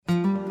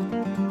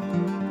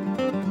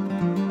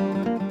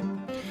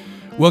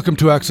Welcome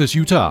to Access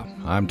Utah.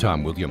 I'm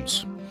Tom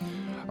Williams.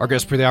 Our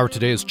guest for the hour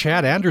today is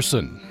Chad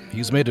Anderson.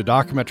 He's made a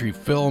documentary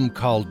film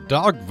called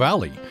Dog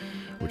Valley,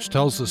 which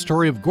tells the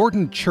story of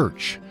Gordon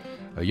Church,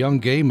 a young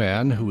gay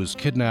man who was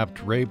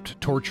kidnapped, raped,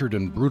 tortured,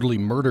 and brutally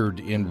murdered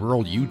in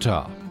rural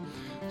Utah,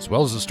 as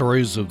well as the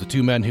stories of the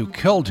two men who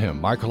killed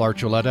him, Michael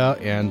Archuleta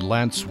and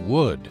Lance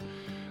Wood.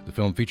 The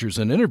film features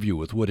an interview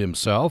with Wood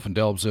himself and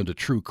delves into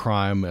true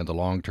crime and the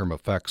long-term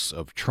effects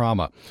of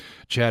trauma.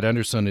 Chad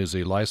Anderson is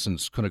a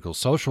licensed clinical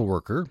social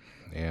worker,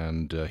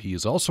 and he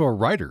is also a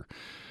writer,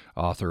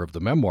 author of the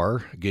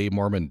memoir, Gay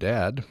Mormon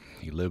Dad.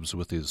 He lives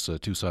with his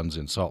two sons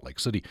in Salt Lake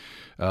City.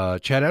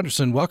 Chad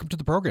Anderson, welcome to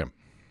the program.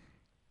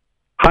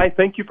 Hi,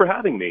 thank you for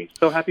having me.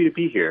 So happy to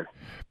be here.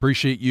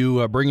 Appreciate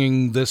you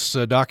bringing this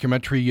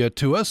documentary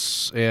to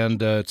us,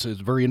 and it's a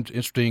very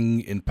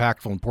interesting,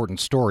 impactful, important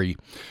story.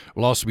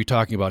 We'll also be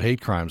talking about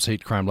hate crime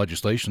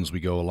legislation as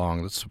we go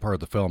along. That's part of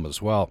the film as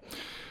well.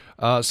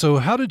 So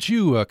how did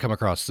you come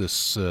across this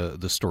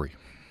story?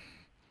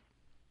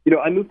 You know,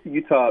 I moved to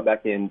Utah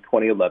back in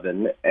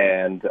 2011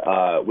 and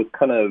was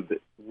kind of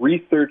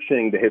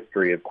researching the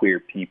history of queer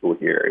people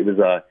here. It was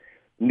a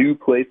new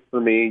place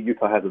for me.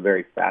 Utah has a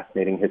very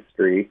fascinating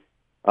history.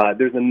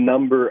 There's a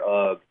number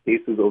of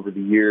cases over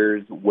the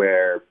years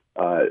where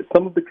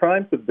some of the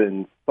crimes have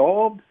been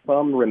solved,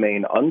 some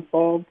remain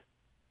unsolved.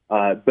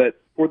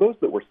 But for those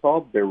that were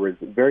solved, there was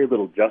very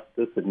little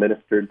justice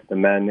administered to the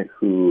men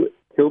who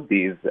killed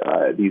these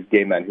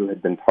gay men who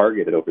had been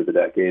targeted over the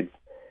decades.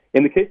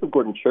 In the case of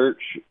Gordon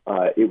Church,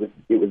 it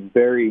was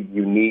very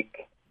unique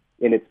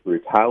in its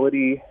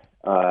brutality,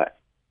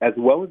 as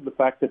well as the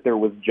fact that there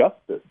was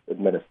justice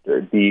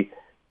administered.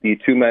 The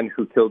two men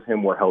who killed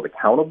him were held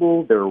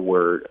accountable. There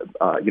were,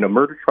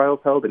 murder trials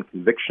held and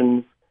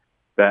convictions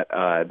that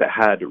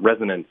had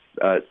resonance.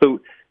 So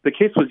the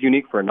case was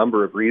unique for a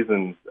number of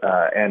reasons,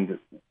 and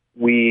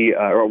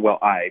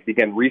I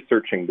began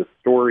researching the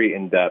story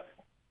in depth,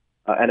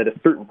 and at a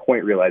certain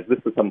point realized this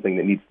is something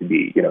that needs to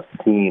be,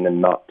 seen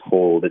and not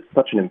told. It's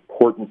such an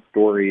important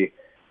story.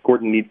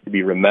 Gordon needs to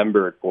be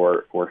remembered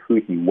for who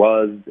he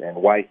was and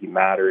why he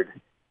mattered.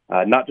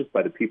 Not just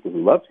by the people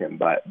who loved him,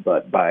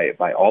 but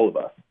by all of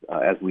us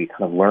as we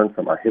kind of learn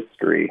from our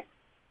history.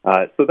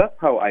 So that's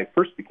how I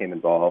first became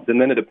involved. And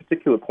then at a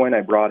particular point,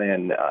 I brought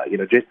in,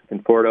 Jason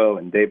Conforto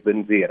and Dave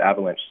Lindsay at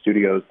Avalanche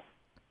Studios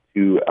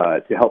to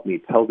help me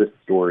tell this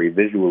story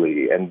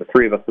visually. And the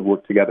three of us have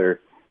worked together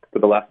for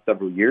the last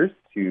several years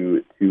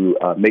to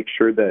make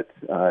sure that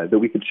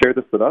we could share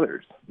this with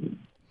others.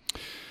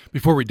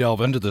 Before we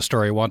delve into the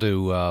story, I want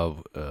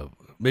to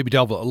maybe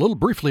delve a little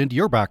briefly into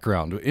your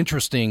background.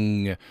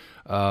 Interesting,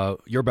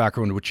 your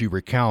background, which you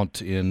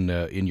recount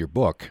in your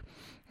book.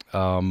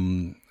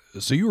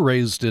 So you were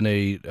raised in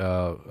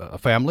a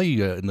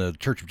family in the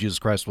Church of Jesus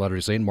Christ of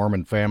Latter-day Saint,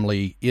 Mormon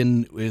family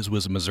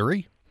was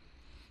Missouri?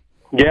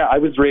 Yeah, I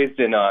was raised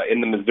in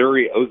the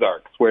Missouri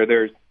Ozarks, where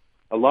there's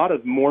a lot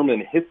of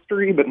Mormon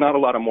history, but not a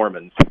lot of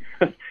Mormons.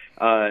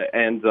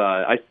 And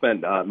I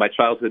spent my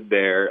childhood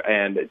there,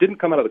 and didn't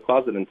come out of the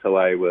closet until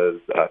I was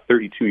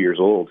 32 years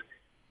old.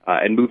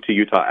 And moved to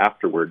Utah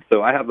afterward.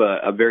 So I have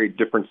a very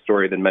different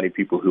story than many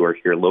people who are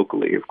here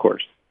locally, of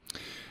course.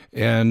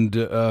 And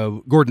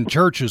Gordon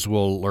Church, as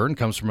we'll learn,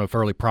 comes from a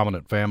fairly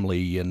prominent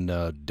family in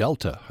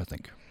Delta, I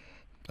think.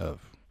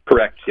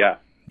 Correct, yeah.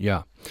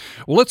 Yeah.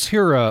 Well, let's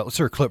hear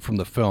a clip from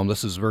the film.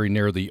 This is very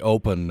near the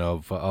open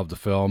of the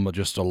film.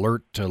 Just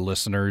alert to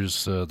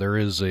listeners, there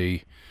is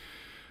a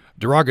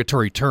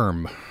derogatory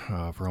term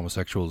for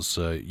homosexuals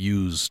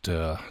used,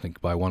 I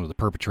think, by one of the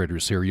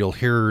perpetrators here. You'll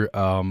hear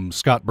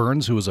Scott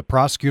Burns, who was a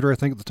prosecutor, I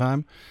think, at the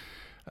time.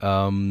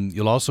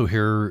 You'll also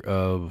hear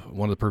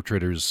one of the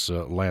perpetrators,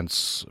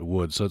 Lance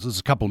Wood. So this is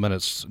a couple of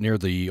minutes near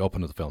the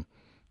open of the film.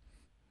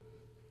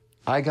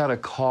 I got a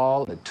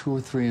call at 2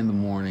 or 3 in the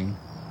morning.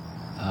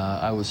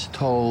 I was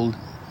told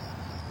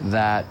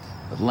that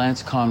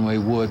Lance Conway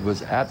Wood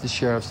was at the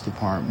sheriff's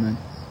department.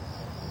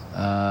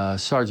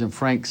 Sergeant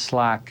Frank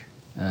Slack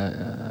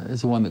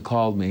is the one that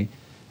called me,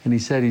 and he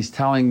said he's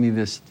telling me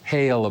this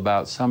tale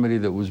about somebody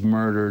that was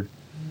murdered.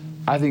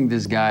 I think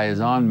this guy is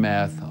on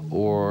meth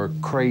or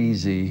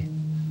crazy,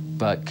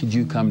 but could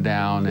you come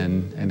down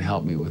and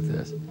help me with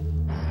this?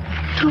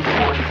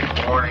 2:40 in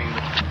the morning,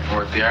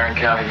 we're at the Iron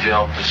County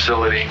Jail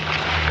facility,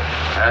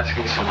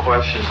 asking some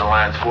questions to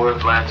Lance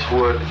Wood. Lance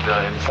Wood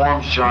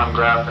informs John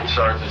Graff and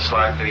Sergeant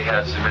Slack that he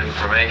had some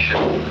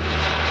information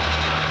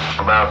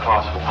about a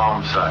possible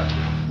homicide.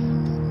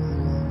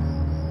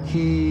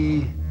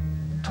 He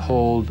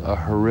told a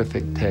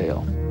horrific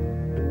tale.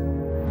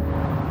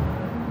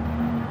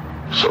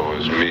 So it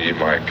was me,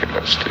 Mike, and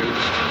us two.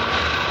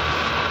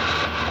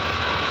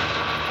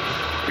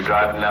 You're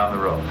driving down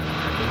the road.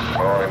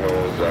 All I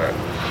know is that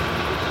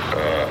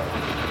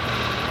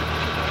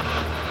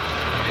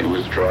he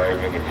was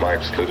driving and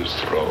Mike slit his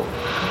throat.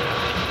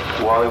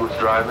 While he was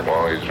driving?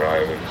 While he was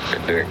driving,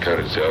 and didn't cut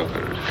his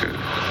other because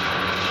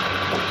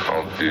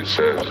all the dude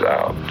said it was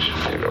ouch,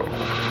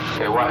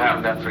 Hey, what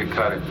happened after he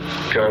cut it?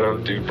 Cut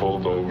him, dude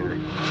pulled over.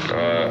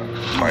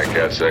 Mike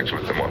had sex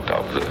with him on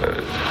top of the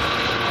head.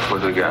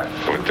 With the guy?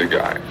 With the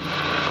guy.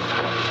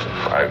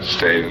 I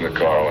stayed in the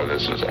car while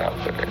this was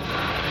happening.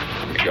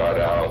 We got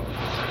out,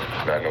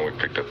 and I know we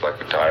picked up like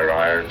a tire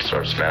iron,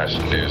 started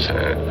smashing dude's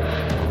head.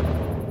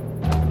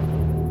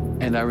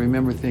 And I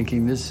remember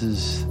thinking, this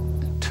is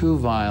too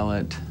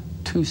violent,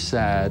 too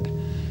sad,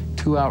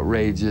 too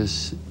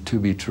outrageous to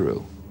be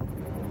true.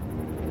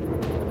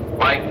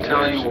 Mike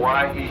tell you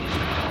why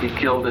he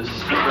killed his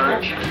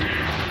church?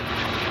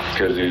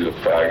 Because he's a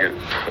faggot.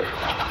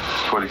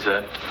 That's what he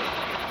said.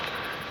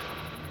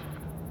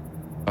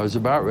 I was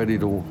about ready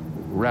to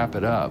wrap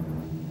it up.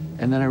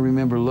 And then I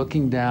remember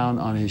looking down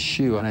on his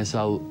shoe and I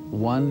saw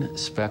one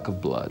speck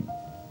of blood.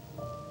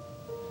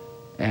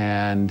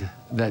 And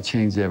that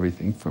changed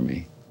everything for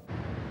me.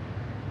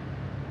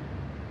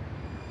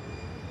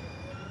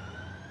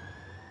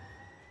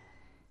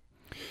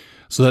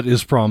 So that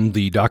is from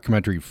the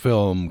documentary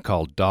film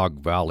called Dog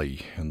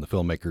Valley, and the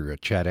filmmaker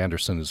Chad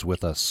Anderson is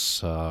with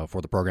us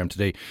for the program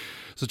today.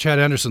 So Chad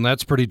Anderson,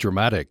 that's pretty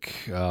dramatic,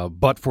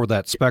 but for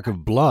that speck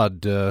of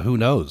blood, who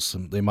knows?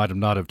 They might have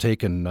not have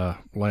taken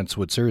Lance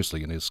Wood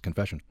seriously in his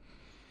confession.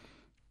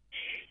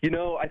 You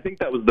know, I think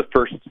that was the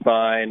first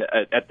sign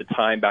at the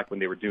time, back when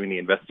they were doing the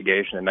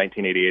investigation in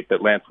 1988,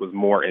 that Lance was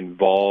more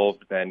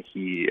involved than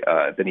he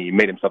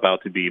made himself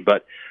out to be.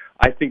 But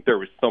I think there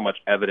was so much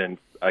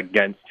evidence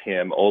against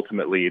him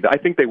ultimately that I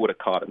think they would have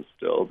caught him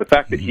still. The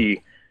fact that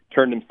he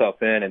turned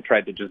himself in and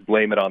tried to just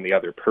blame it on the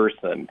other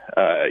person,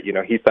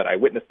 he said, I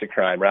witnessed a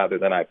crime rather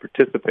than I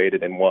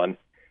participated in one.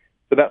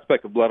 So that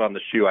speck of blood on the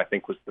shoe, I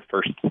think, was the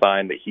first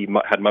sign that he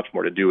had much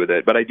more to do with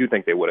it. But I do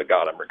think they would have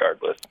got him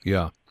regardless.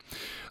 Yeah.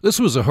 This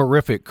was a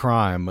horrific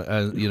crime.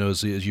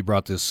 As you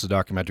brought this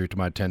documentary to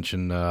my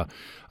attention,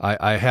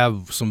 I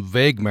have some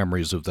vague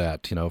memories of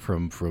that,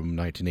 from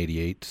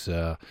 1988.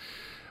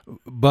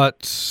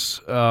 But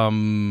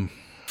I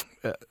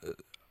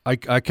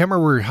can't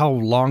remember how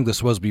long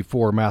this was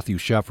before Matthew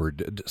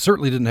Shepard. It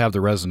certainly didn't have the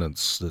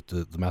resonance that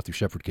the Matthew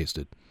Shepard case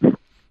did.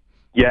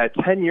 Yeah,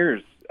 10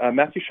 years.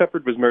 Matthew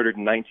Shepard was murdered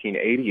in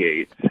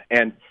 1988.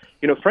 And,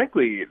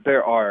 frankly,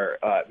 there are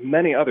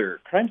many other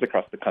crimes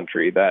across the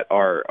country that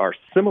are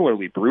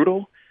similarly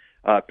brutal.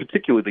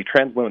 Particularly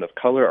trans women of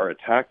color are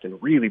attacked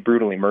and really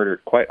brutally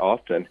murdered quite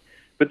often.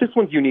 But this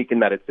one's unique in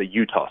that it's a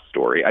Utah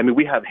story. I mean,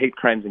 we have hate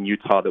crimes in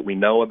Utah that we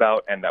know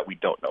about and that we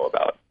don't know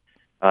about,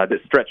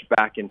 that stretch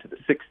back into the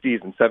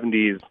 60s and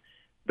 70s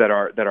that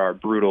are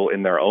brutal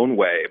in their own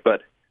way.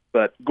 But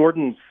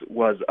Gordon's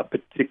was a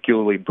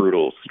particularly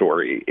brutal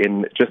story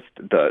in just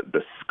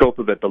the scope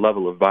of it, the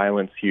level of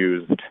violence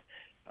used.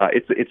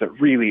 It's a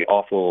really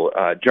awful,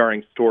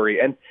 jarring story.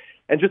 And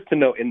just to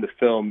note, in the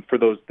film, for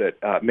those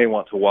that may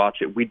want to watch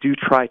it, we do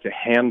try to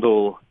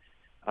handle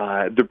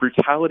the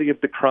brutality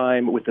of the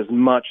crime with as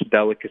much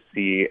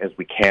delicacy as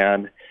we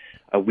can.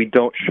 We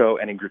don't show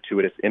any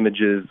gratuitous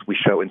images. We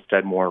show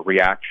instead more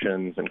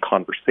reactions and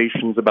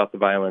conversations about the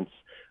violence.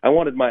 I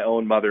wanted my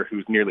own mother,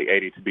 who's nearly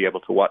 80, to be able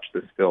to watch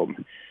this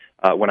film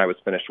when I was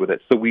finished with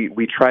it. So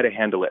we try to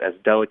handle it as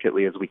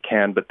delicately as we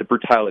can, but the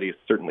brutality is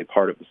certainly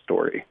part of the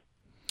story.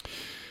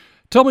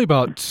 Tell me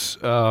about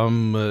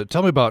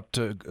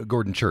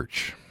Gordon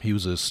Church. He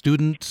was a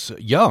student,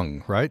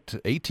 young, right?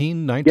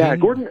 18, 19? Yeah,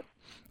 Gordon.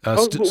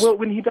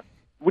 When he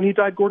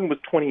died, Gordon was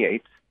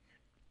 28.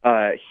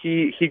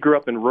 He grew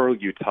up in rural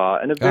Utah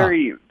in a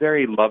very,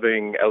 very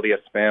loving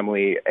LDS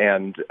family,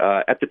 and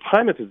at the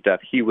time of his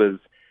death, he was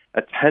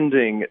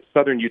attending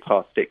Southern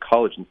Utah State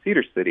College in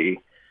Cedar City,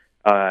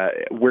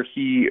 where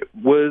he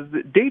was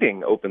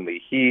dating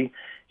openly. He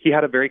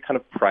had a very kind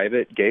of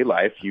private gay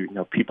life.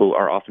 People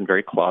are often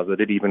very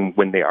closeted even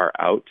when they are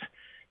out.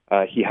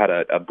 He had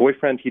a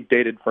boyfriend he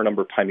dated for a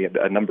number of time. He had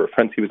a number of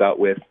friends he was out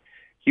with.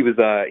 He was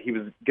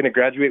going to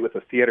graduate with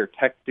a theater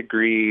tech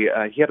degree.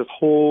 He had his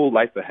whole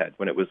life ahead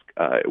when it was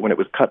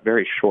cut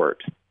very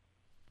short.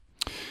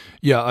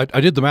 Yeah,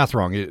 I did the math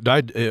wrong. He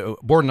died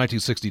born in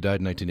 1960, died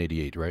in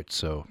 1988, right?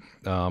 So,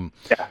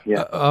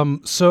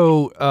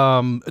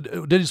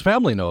 did his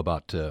family know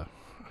about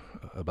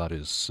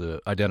his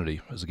identity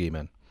as a gay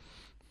man?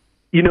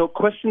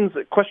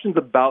 Questions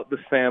about the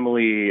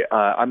family,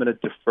 I'm going to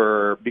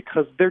defer,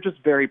 because they're just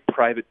very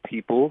private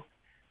people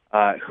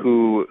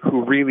who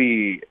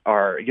really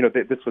are.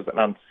 This was an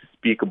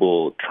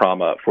unspeakable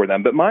trauma for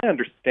them. But my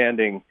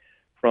understanding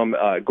from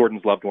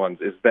Gordon's loved ones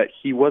is that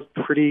he was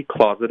pretty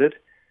closeted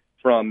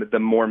from the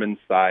Mormon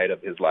side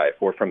of his life,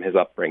 or from his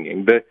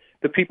upbringing.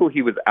 The people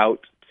he was out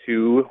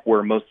to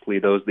were mostly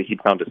those that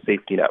he'd found a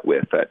safety net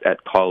with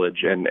at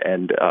college and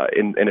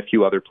in a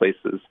few other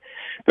places.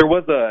 There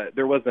was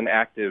an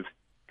active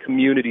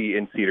community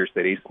in Cedar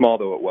City, small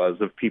though it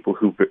was, of people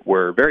who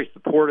were very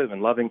supportive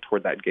and loving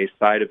toward that gay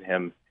side of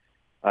him.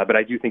 But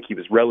I do think he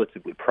was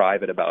relatively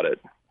private about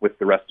it with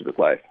the rest of his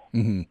life.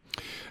 Mm-hmm.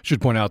 Should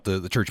point out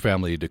the church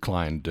family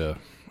declined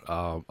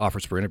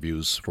offers for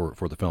interviews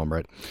for the film,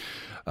 right?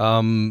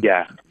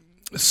 Yeah.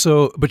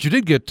 So, but you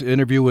did get to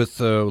interview with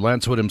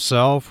Lance Wood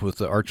himself, with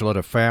the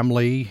Archuleta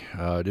family.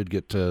 Did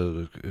get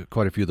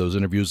quite a few of those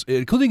interviews,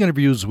 including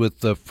interviews with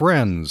the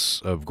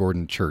friends of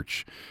Gordon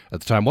Church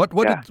at the time.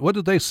 What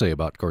did they say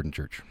about Gordon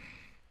Church?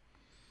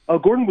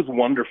 Gordon was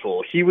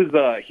wonderful. He was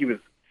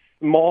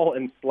small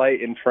and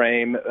slight in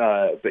frame,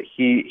 but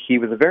he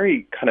was a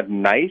very kind of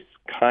nice,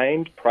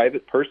 kind,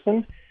 private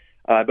person.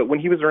 But when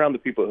he was around the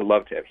people who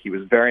loved him, he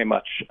was very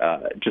much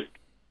just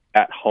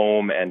at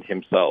home and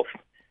himself.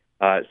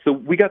 So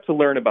we got to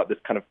learn about this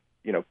kind of,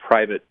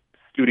 private,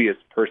 studious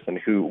person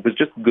who was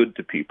just good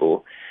to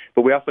people.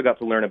 But we also got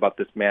to learn about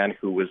this man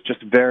who was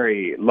just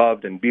very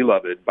loved and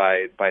beloved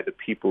by the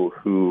people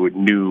who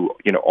knew,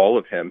 all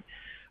of him.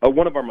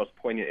 One of our most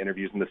poignant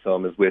interviews in the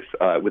film is with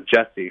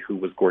Jesse, who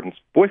was Gordon's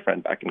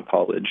boyfriend back in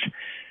college,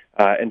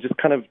 and just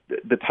kind of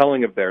the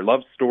telling of their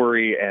love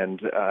story and,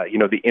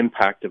 the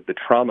impact of the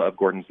trauma of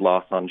Gordon's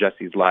loss on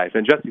Jesse's life.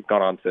 And Jesse's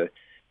gone on to,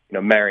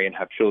 marry and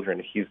have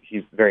children.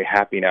 He's very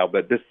happy now,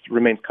 but this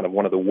remains kind of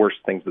one of the worst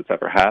things that's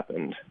ever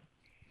happened.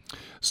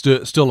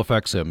 Still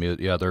affects him.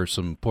 Yeah, there are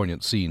some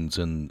poignant scenes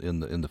in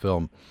the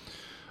film.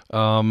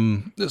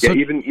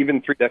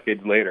 Even 3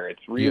 decades later,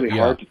 it's really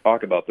hard to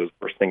talk about those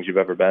worst things you've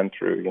ever been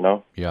through.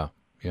 Yeah.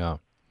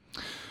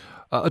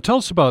 Tell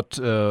us about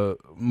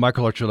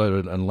Michael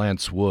Archuleta and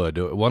Lance Wood.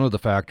 One of the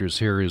factors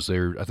here is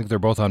I think they're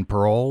both on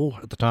parole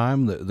at the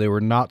time. They were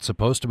not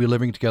supposed to be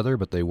living together,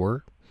 but they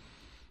were.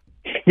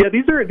 Yeah,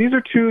 these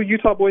are 2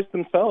 Utah boys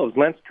themselves.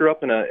 Lance grew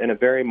up in a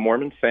very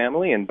Mormon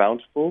family in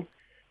Bountiful.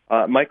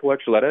 Michael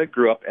Archuleta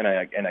grew up in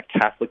a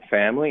Catholic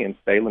family in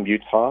Salem,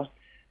 Utah.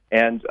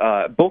 And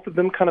both of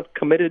them kind of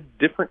committed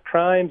different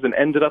crimes and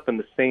ended up in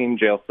the same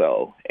jail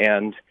cell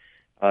and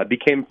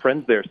became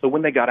friends there. So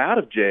when they got out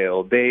of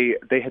jail, they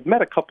had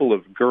met a couple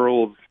of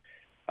girls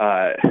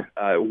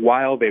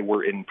while they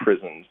were in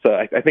prison. So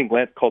I think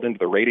Lance called into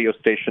the radio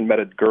station, met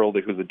a girl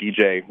who was a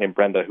DJ named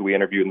Brenda, who we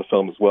interviewed in the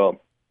film as well.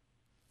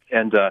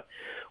 And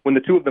when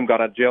the 2 of them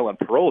got out of jail on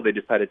parole, they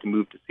decided to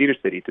move to Cedar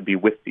City to be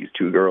with these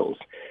 2 girls.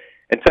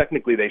 And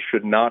technically, they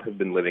should not have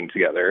been living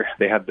together.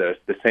 They had the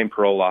same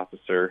parole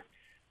officer.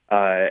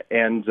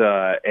 And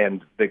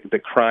the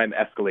crime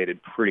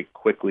escalated pretty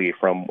quickly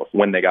from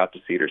when they got to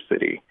Cedar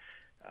City.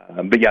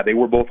 But yeah, they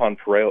were both on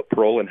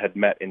parole and had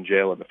met in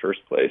jail in the first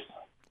place.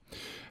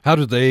 How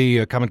did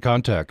they come in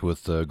contact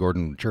with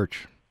Gordon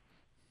Church?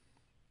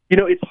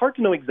 It's hard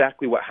to know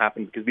exactly what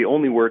happened because the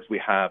only words we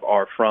have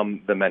are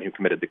from the men who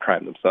committed the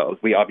crime themselves.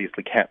 We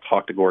obviously can't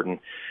talk to Gordon.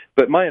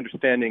 But my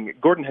understanding,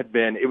 Gordon had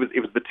been, it was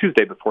the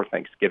Tuesday before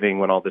Thanksgiving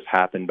when all this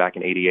happened back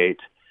in '88.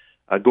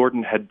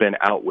 Gordon had been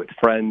out with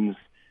friends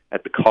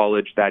at the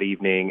college that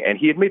evening, and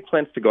he had made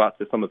plans to go out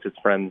to some of his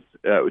friends,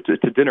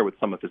 to dinner with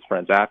some of his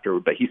friends after,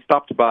 but he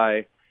stopped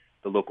by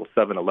the local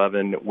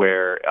 7-Eleven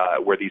where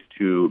these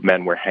 2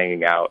 men were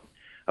hanging out.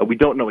 We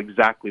don't know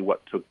exactly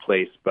what took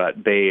place,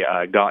 but they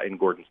got in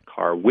Gordon's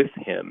car with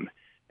him,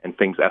 and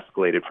things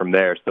escalated from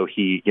there. So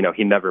he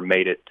never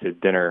made it to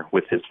dinner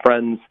with his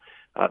friends.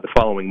 The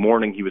following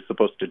morning, he was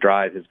supposed to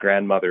drive his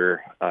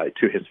grandmother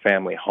to his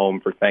family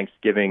home for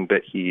Thanksgiving,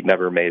 but he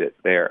never made it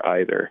there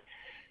either.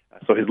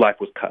 So his life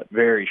was cut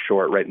very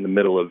short, right in the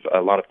middle of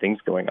a lot of things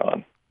going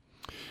on.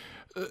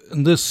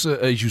 And this,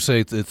 as you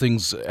say,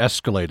 things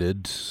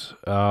escalated.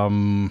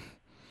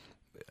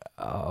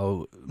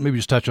 Maybe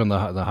just touch on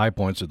the high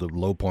points or the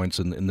low points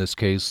in this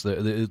case.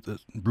 The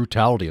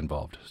brutality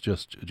involved is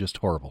just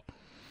horrible.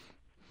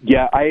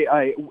 Yeah,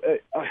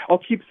 I'll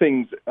keep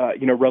things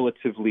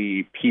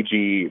relatively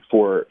PG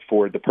for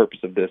the purpose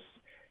of this.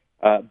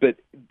 But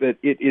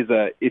it is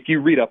if you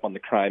read up on the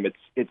crime,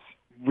 it's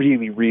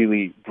really,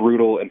 really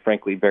brutal and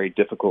frankly very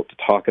difficult to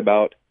talk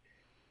about.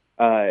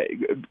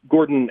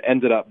 Gordon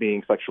ended up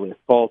being sexually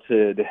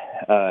assaulted.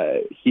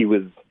 He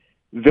was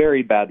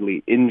very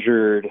badly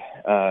injured.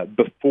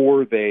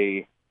 Before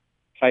they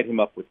tied him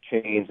up with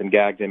chains and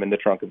gagged him in the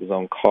trunk of his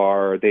own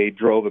car, they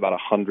drove about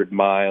 100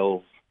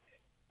 miles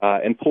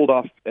and pulled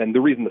off. And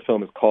the reason the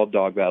film is called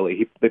Dog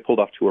Valley, they pulled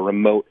off to a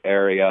remote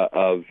area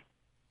of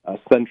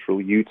central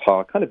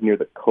Utah, kind of near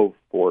the Cove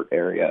Fort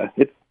area.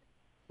 It's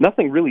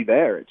nothing really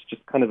there. It's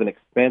just kind of an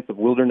expanse of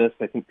wilderness.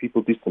 I think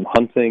people do some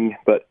hunting,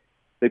 but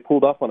they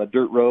pulled off on a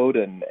dirt road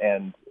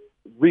and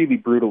really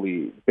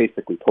brutally,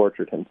 basically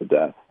tortured him to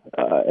death,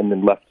 and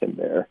then left him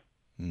there.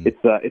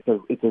 It's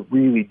a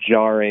really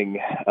jarring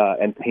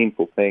and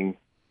painful thing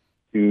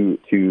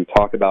to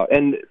talk about.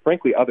 And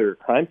frankly, other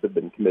crimes have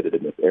been committed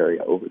in this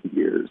area over the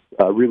years.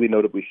 Really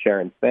notably,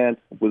 Sharon Sant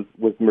was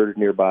murdered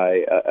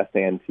nearby a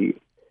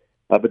santee.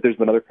 But there's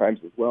been other crimes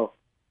as well.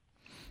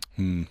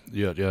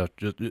 Yeah,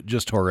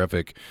 just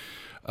horrific.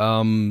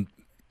 And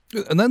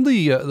then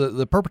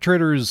the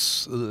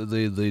perpetrators,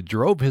 they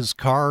drove his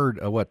car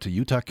to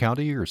Utah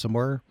County or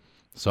somewhere,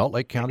 Salt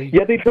Lake County.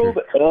 Yeah, they drove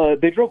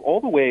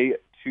all the way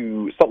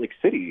to Salt Lake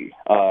City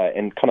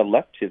and kind of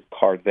left his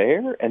car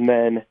there, and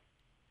then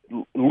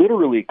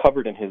literally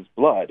covered in his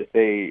blood,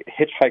 they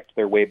hitchhiked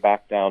their way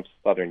back down to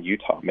southern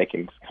Utah,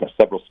 making kind of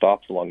several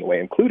stops along the way,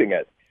 including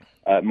at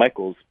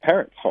Michael's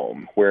parents'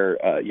 home, where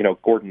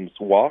Gordon's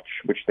watch,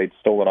 which they'd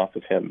stolen off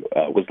of him,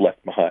 was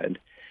left behind.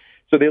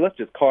 So they left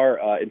his car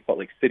in Salt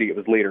Lake City. It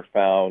was later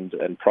found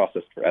and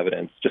processed for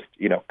evidence, just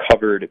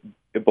covered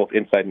both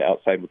inside and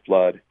outside with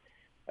blood.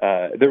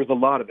 there was a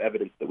lot of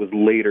evidence that was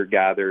later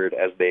gathered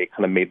as they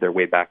kind of made their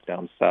way back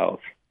down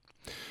south.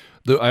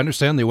 I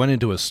understand they went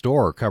into a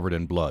store covered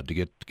in blood to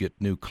get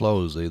new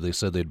clothes. They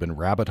said they'd been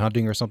rabbit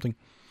hunting or something.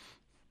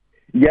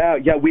 Yeah.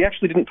 We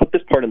actually didn't put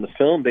this part in the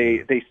film.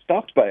 They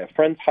stopped by a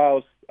friend's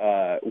house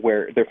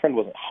where their friend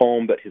wasn't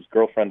home, but his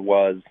girlfriend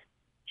was.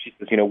 She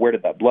says, where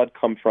did that blood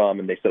come from?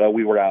 And they said,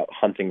 we were out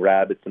hunting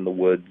rabbits in the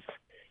woods.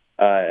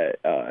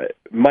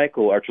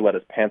 Michael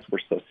Archuleta's pants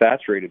were so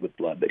saturated with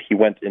blood that he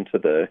went into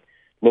the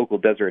local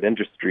Deseret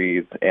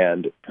Industries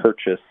and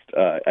purchased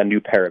a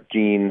new pair of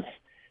jeans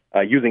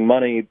using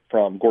money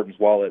from Gordon's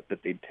wallet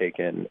that they'd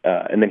taken.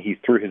 And then he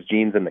threw his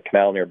jeans in the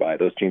canal nearby.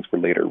 Those jeans were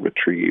later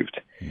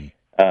retrieved.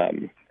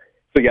 Some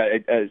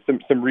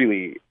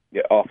really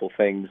awful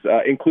things,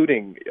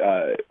 including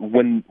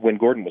when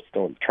Gordon was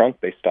still in the trunk,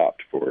 they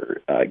stopped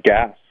for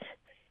gas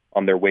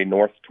on their way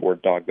north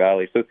toward Dog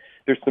Valley. So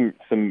there's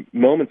some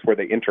moments where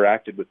they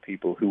interacted with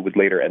people who would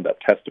later end up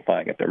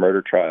testifying at their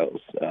murder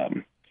trials,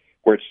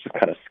 where it's just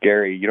kind of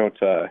scary. You don't,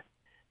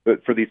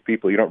 but for these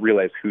people, you don't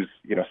realize who's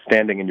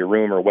standing in your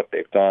room or what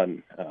they've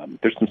done.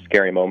 There's some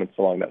scary moments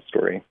along that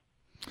story.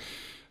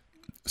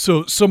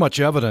 So much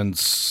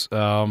evidence,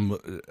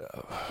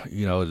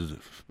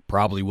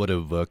 probably would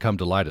have come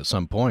to light at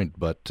some point,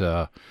 but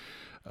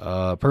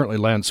apparently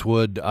Lance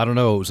Wood, I don't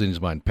know, was in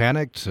his mind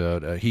panicked.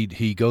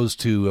 He goes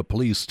to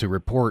police to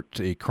report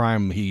a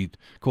crime he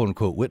quote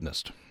unquote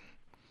witnessed.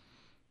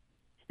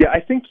 Yeah,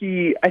 I think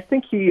he at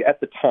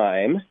the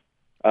time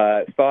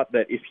thought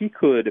that if he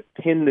could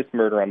pin this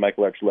murder on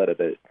Michael Archuleta,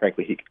 that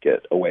frankly he could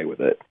get away with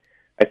it.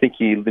 I think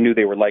he knew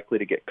they were likely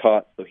to get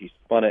caught, so he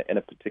spun it in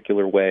a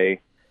particular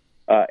way.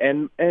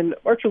 And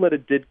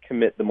Archuleta did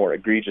commit the more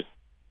egregious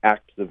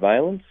acts of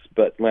violence,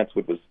 but Lance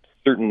Wood was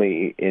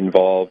certainly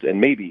involved and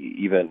maybe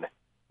even,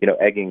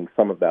 egging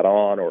some of that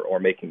on or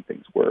making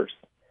things worse.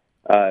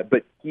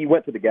 But he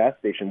went to the gas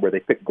station where they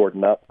picked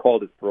Gordon up,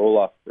 called his parole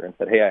officer and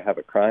said, "Hey, I have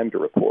a crime to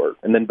report."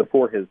 And then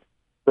before his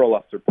parole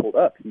officer pulled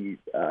up, he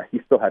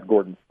still had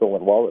Gordon's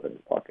stolen wallet in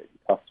his pocket. He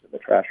tossed it in the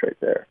trash right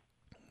there.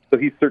 So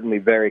he's certainly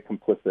very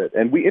complicit.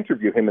 And we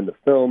interview him in the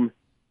film.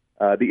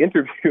 The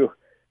interview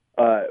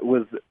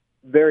was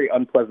very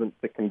unpleasant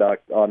to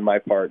conduct on my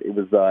part. It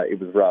was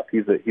rough.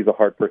 He's a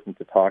hard person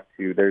to talk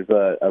to. There's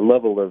a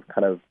level of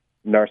kind of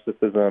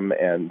narcissism,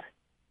 and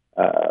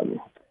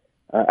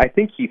I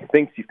think he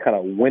thinks he's kind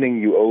of winning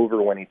you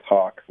over when he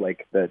talks,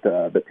 like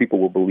that people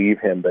will believe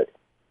him. But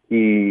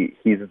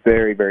he's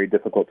very, very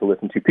difficult to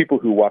listen to. People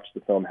who watch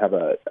the film have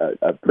a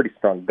pretty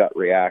strong gut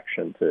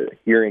reaction to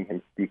hearing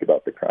him speak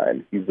about the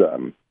crime. He's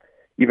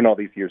even all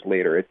these years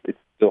later, it's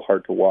still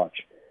hard to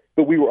watch.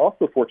 But we were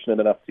also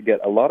fortunate enough to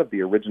get a lot of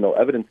the original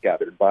evidence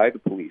gathered by the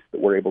police that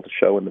we're able to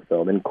show in the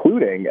film,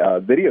 including a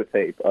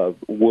videotape of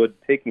Wood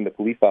taking the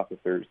police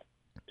officers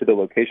to the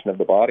location of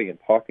the body and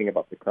talking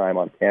about the crime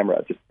on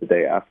camera just the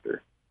day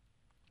after.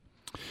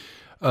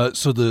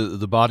 So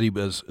the body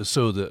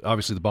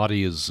obviously the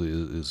body is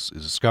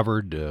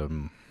discovered,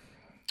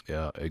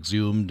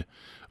 exhumed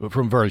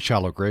from a very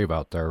shallow grave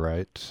out there,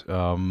 right?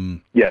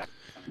 Yes.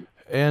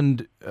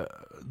 And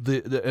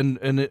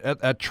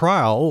at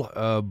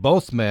trial,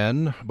 both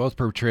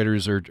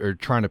perpetrators are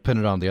trying to pin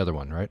it on the other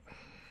one, right?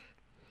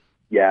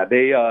 Yeah,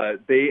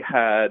 they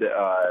had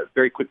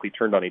very quickly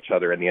turned on each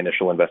other in the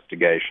initial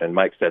investigation.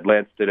 Mike said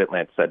Lance did it.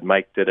 Lance said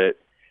Mike did it.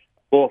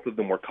 Both of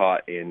them were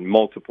caught in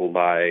multiple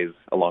lies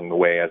along the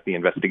way as the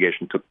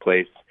investigation took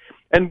place.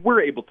 And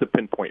we're able to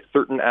pinpoint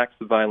certain acts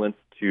of violence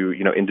to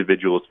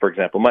individuals. For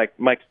example,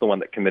 Mike's the one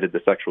that committed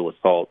the sexual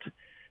assault.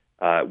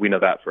 We know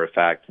that for a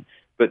fact.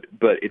 But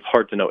it's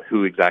hard to know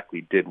who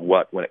exactly did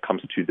what when it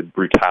comes to the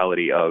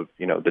brutality of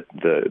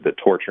the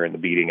torture and the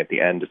beating at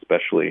the end,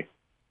 especially.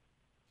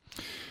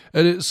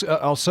 It is.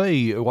 I'll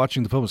say,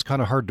 watching the film, it's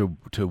kind of hard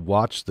to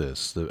watch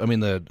this.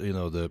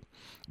 The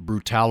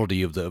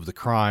brutality of the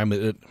crime.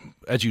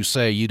 As you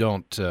say, you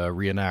don't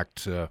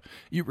reenact.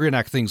 You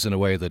reenact things in a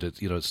way that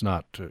it's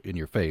not in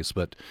your face.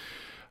 But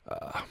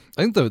I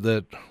think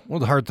the one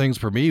of the hard things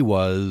for me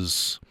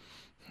was.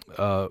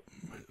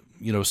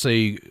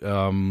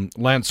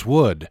 Lance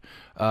Wood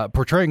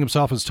portraying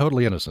himself as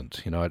totally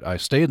innocent. I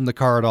stayed in the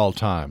car at all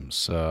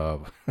times.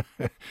 And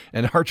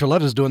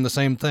Archuleta's doing the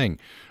same thing.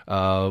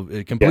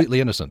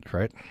 Completely innocent,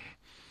 right?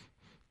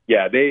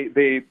 Yeah,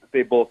 they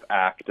both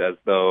act as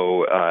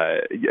though,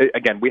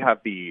 again, we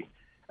have the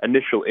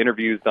initial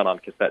interviews done on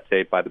cassette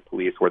tape by the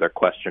police where they're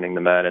questioning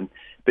the men, and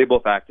they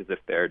both act as if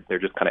they're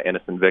just kind of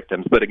innocent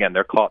victims. But again,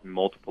 they're caught in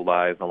multiple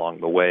lies along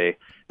the way.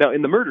 Now,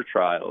 in the murder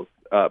trials,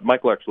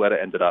 Michael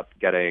Archuleta ended up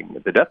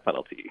getting the death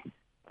penalty,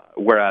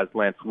 whereas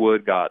Lance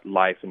Wood got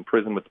life in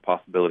prison with the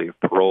possibility of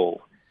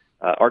parole.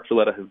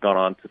 Archuleta has gone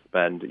on to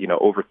spend,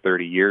 over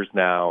 30 years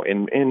now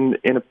in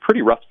a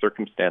pretty rough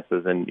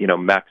circumstances in,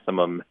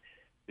 maximum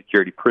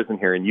security prison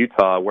here in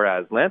Utah,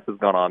 whereas Lance has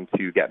gone on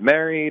to get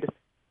married.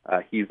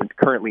 He's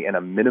currently in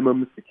a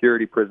minimum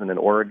security prison in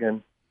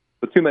Oregon.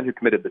 The two men who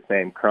committed the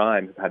same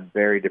crime have had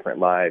very different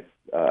lives,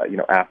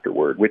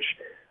 afterward, which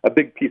a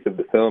big piece of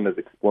the film is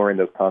exploring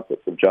those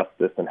concepts of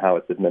justice and how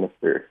it's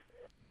administered.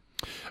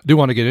 I do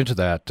want to get into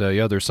that.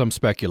 There's some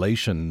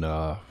speculation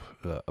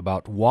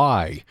about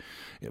why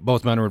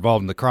both men are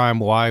involved in the crime,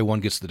 why one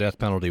gets the death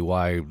penalty,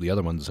 why the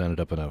other one's ended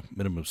up in a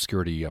minimum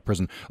security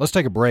prison. Let's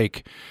take a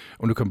break.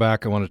 When we come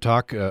back, I want to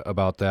talk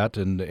about that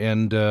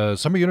and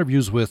some of your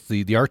interviews with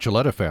the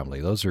Archuleta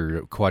family. Those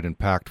are quite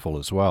impactful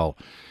as well.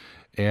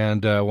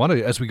 And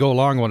as we go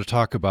along, I want to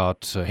talk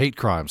about hate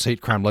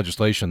crime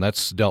legislation.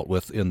 That's dealt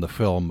with in the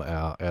film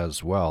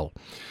as well.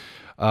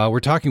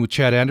 We're talking with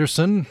Chad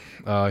Anderson.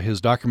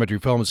 His documentary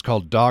film is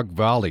called Dog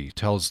Valley. It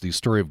tells the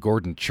story of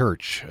Gordon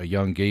Church, a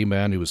young gay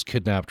man who was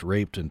kidnapped,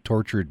 raped, and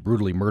tortured,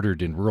 brutally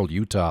murdered in rural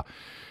Utah.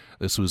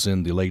 This was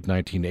in the late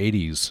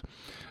 1980s.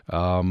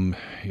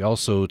 He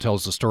also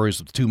tells the stories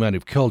of the two men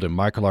who've killed him,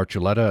 Michael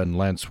Archuleta and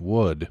Lance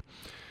Wood.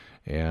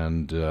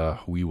 And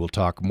we will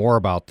talk more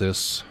about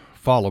this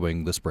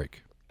following this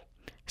break.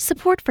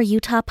 Support for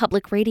Utah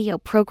Public Radio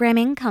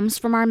programming comes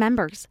from our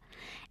members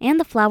and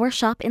the Flower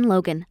Shop in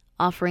Logan,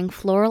 offering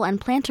floral and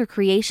planter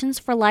creations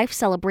for life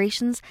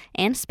celebrations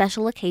and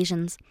special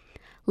occasions.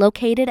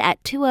 Located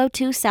at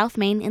 202 South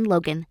Main in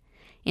Logan.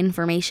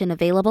 Information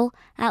available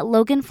at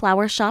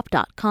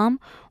loganflowershop.com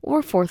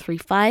or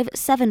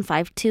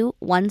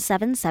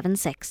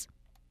 435-752-1776.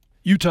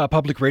 Utah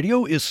Public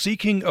Radio is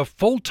seeking a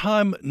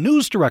full-time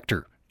news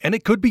director, and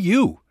it could be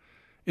you.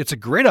 It's a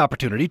great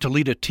opportunity to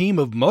lead a team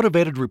of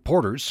motivated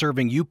reporters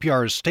serving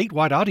UPR's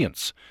statewide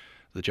audience.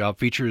 The job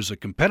features a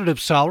competitive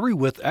salary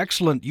with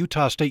excellent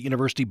Utah State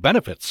University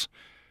benefits.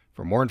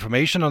 For more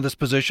information on this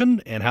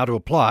position and how to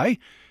apply,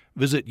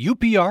 visit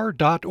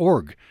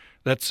upr.org.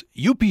 That's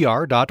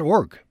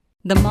upr.org.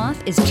 The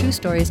Moth is true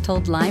stories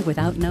told live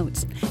without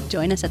notes.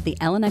 Join us at the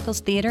Ellen Eccles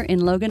Theater in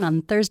Logan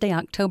on Thursday,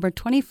 October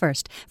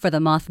 21st for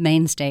the Moth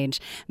main stage.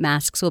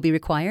 Masks will be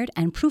required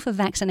and proof of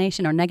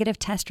vaccination or negative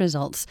test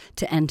results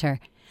to enter.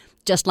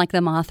 Just like the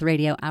Moth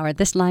Radio Hour,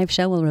 this live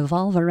show will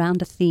revolve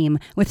around a theme,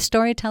 with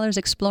storytellers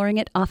exploring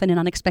it often in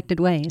unexpected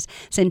ways.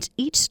 Since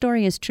each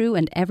story is true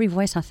and every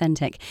voice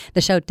authentic,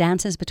 the show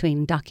dances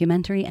between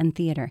documentary and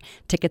theater.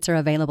 Tickets are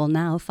available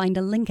now. Find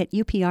a link at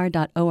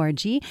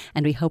upr.org,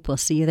 and we hope we'll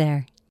see you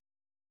there.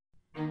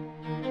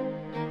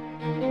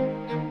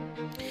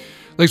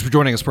 Thanks for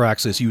joining us for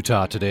Access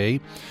Utah today.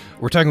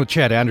 We're talking with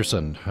Chad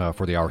Anderson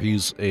for the hour.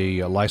 He's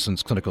a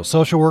licensed clinical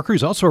social worker.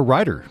 He's also a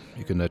writer.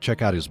 You can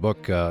check out his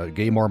book,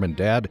 Gay Mormon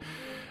Dad.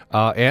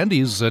 And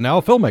he's now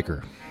a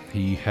filmmaker.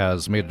 He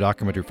has made a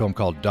documentary film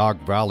called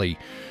Dog Valley,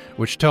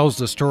 which tells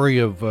the story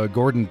of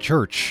Gordon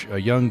Church, a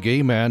young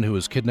gay man who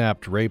was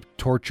kidnapped, raped,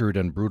 tortured,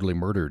 and brutally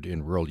murdered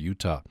in rural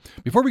Utah.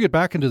 Before we get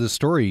back into this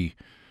story,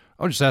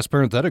 I'll just ask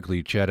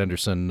parenthetically, Chad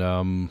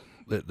Anderson,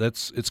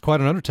 it's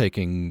quite an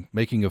undertaking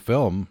making a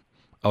film,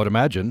 I would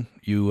imagine.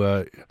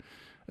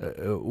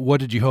 What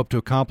did you hope to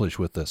accomplish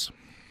with this?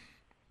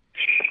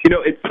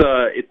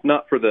 It's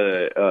not for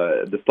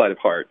the sleight of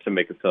heart to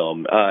make a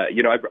film.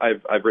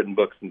 I've written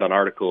books and done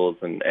articles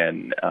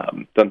and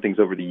done things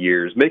over the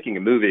years. Making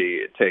a movie,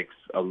 it takes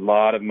a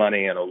lot of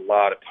money and a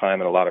lot of time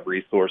and a lot of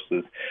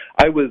resources.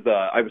 I was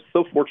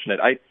so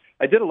fortunate. I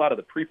did a lot of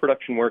the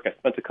pre-production work. I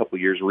spent a couple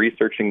of years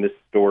researching this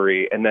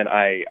story, and then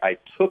I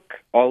took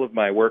all of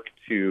my work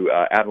to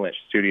Avalanche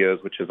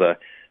Studios, which is a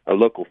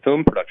local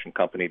film production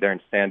company there in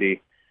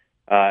Sandy,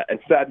 and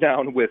sat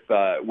down with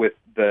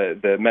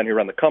the men who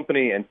run the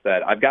company and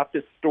said, I've got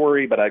this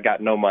story, but I got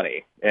no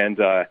money. And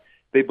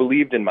they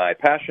believed in my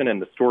passion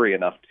and the story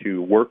enough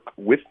to work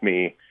with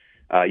me,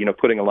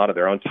 putting a lot of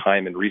their own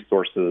time and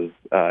resources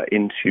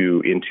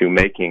into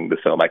making the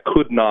film. I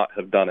could not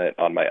have done it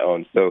on my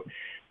own. So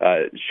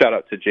shout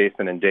out to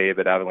Jason and Dave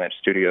at Avalanche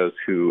Studios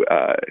who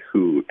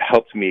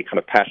helped me kind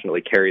of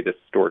passionately carry this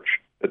torch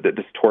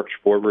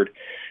forward.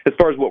 As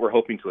far as what we're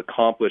hoping to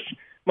accomplish,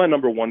 my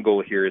number one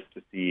goal here is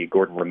to see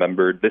Gordon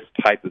remembered. This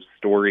type of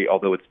story,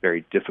 although it's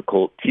very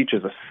difficult,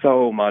 teaches us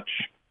so much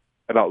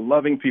about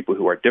loving people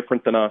who are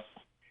different than us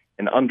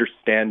and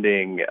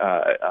understanding,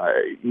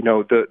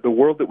 the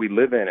world that we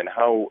live in and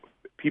how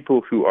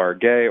people who are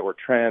gay or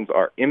trans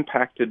are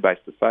impacted by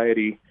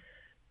society.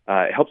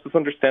 It helps us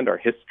understand our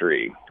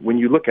history. When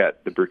you look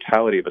at the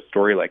brutality of a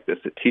story like this,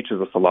 it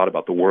teaches us a lot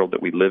about the world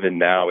that we live in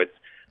now. It's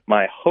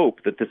my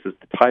hope that this is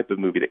the type of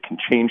movie that can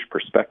change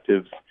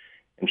perspectives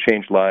and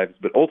change lives,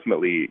 but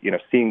ultimately,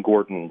 seeing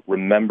Gordon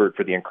remembered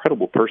for the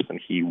incredible person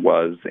he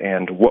was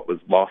and what was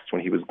lost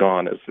when he was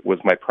gone was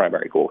my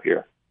primary goal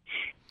here.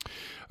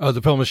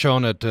 The film is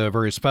shown at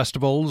various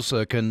festivals.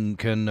 Can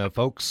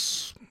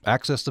folks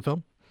access the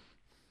film?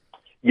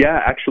 Yeah,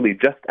 actually,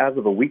 just as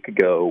of a week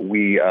ago,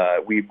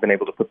 we've been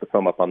able to put the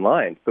film up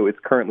online. So it's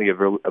currently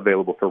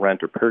available for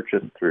rent or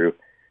purchase through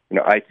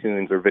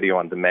iTunes or video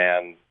on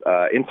demand.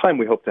 In time,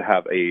 we hope to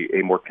have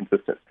a more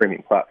consistent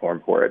streaming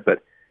platform for it.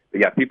 But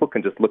yeah, people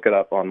can just look it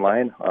up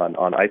online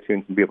on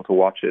iTunes and be able to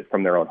watch it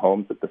from their own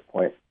homes at this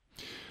point.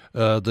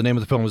 The name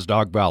of the film is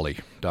Dog Valley.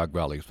 Dog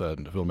Valley. The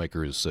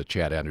filmmaker is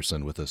Chad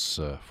Anderson with us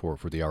for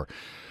the hour.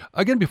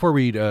 Again, before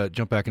we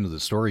jump back into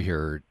the story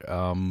here,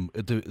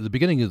 at the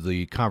beginning of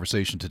the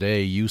conversation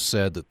today, you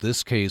said that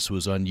this case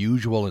was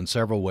unusual in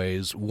several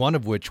ways, one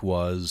of which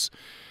was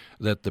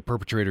that the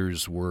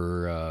perpetrators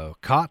were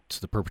caught,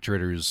 the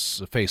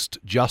perpetrators faced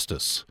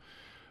justice.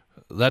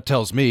 That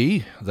tells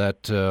me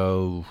that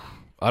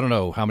I don't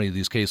know how many of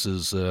these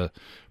cases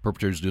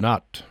perpetrators do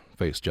not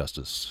face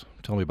justice.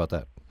 Tell me about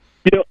that.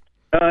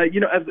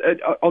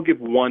 I'll give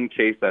one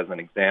case as an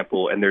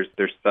example, and there's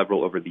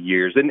several over the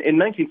years. In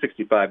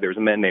 1965, there was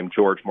a man named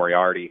George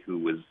Moriarty who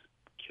was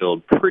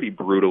killed pretty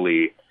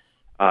brutally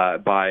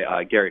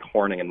by Gary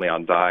Horning and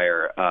Leon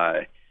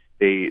Dyer.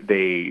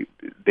 They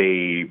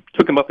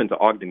took him up into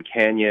Ogden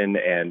Canyon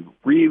and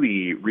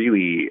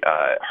really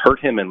hurt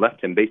him and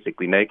left him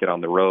basically naked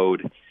on the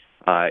road.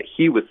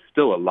 He was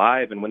still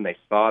alive, and when they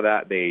saw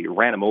that, they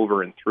ran him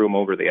over and threw him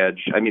over the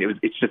edge. I mean,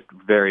 it's just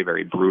very,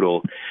 very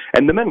brutal.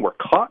 And the men were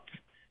caught,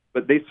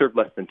 but they served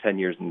less than 10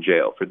 years in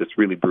jail for this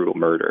really brutal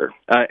murder.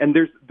 And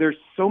there's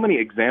so many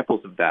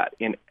examples of that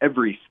in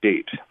every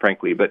state,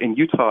 frankly, but in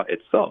Utah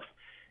itself.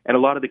 And a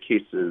lot of the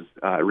cases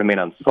remain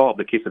unsolved.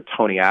 The case of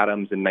Tony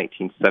Adams in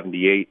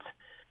 1978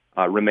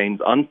 remains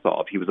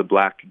unsolved. He was a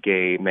black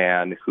gay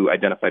man who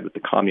identified with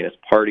the Communist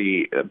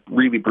Party,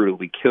 really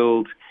brutally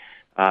killed.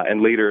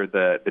 And later,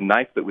 the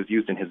knife that was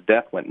used in his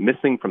death went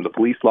missing from the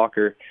police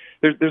locker.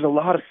 There's a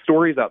lot of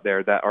stories out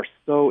there that are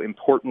so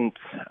important,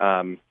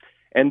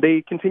 and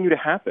they continue to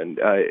happen.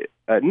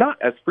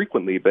 Not as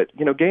frequently, but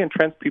gay and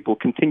trans people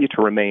continue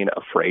to remain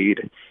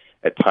afraid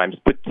at times,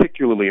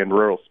 particularly in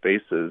rural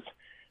spaces.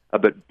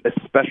 But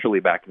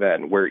especially back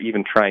then, where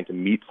even trying to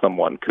meet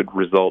someone could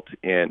result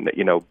in,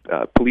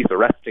 police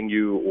arresting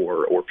you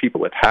or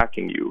people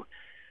attacking you.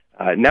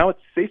 Now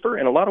it's safer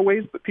in a lot of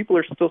ways, but people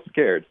are still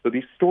scared. So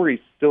these stories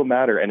still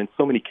matter, and in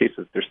so many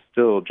cases, there's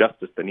still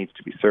justice that needs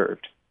to be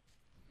served.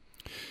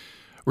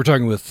 We're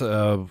talking with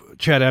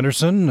Chad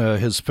Anderson.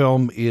 His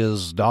film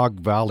is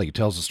Dog Valley. It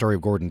tells the story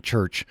of Gordon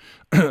Church,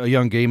 a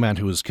young gay man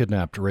who was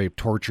kidnapped, raped,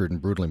 tortured,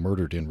 and brutally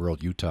murdered in rural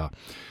Utah.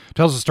 It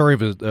tells the story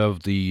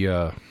of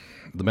the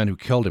men who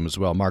killed him as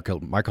well, Michael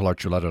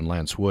Archuleta and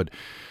Lance Wood.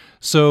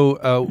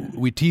 So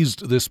we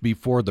teased this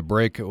before the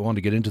break. I want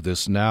to get into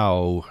this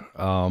now.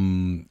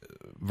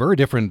 Very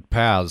different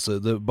paths.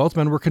 Both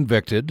men were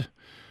convicted.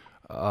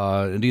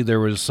 Indeed, there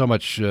was so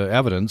much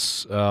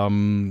evidence.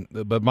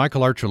 But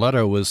Michael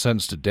Archuleta was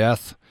sentenced to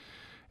death,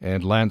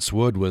 and Lance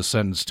Wood was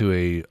sentenced to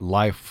a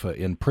life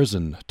in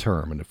prison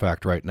term. And in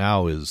fact, right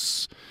now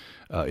is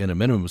in a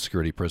minimum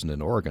security prison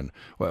in Oregon.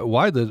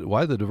 Why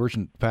the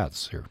divergent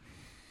paths here?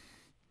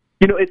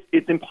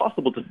 It's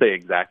impossible to say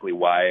exactly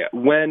why.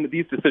 When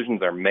these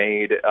decisions are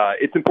made,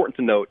 it's important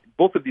to note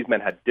both of these men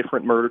had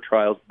different murder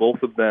trials.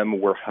 Both of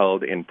them were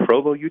held in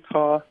Provo,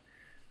 Utah,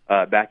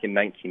 back in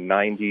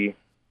 1990.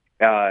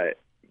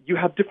 You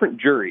have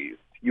different juries.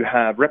 You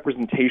have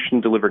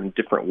representation delivered in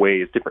different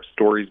ways, different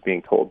stories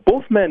being told.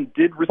 Both men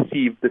did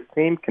receive the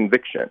same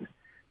conviction.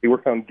 They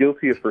were found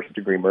guilty of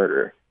first-degree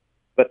murder.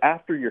 But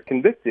after you're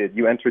convicted,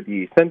 you enter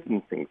the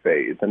sentencing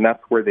phase, and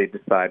that's where they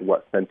decide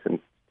what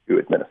sentence to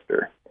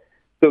administer.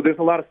 So there's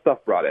a lot of stuff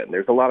brought in.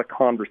 There's a lot of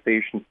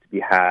conversations to be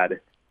had.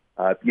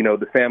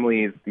 The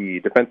families, the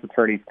defense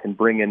attorneys can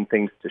bring in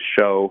things to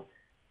show.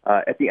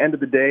 At the end of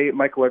the day,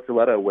 Michael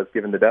Archuleta was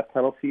given the death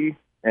penalty,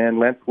 and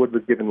Lance Wood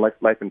was given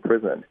life in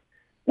prison,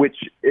 which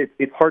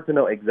it's hard to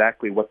know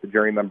exactly what the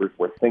jury members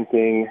were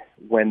thinking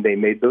when they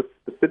made those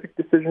specific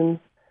decisions.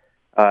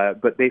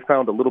 But they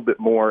found a little bit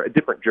more,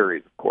 different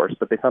juries, of course,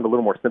 but they found a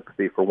little more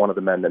sympathy for one of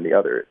the men than the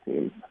other, it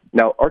seems.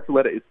 Now,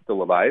 Archuleta is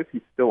still alive.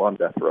 He's still on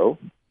death row.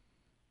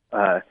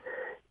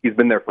 He's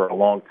been there for a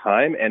long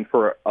time, and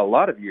for a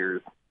lot of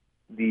years,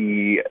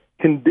 the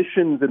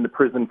conditions in the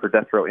prison for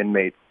death row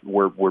inmates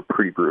were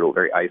pretty brutal,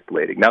 very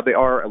isolating. Now, they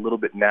are a little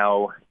bit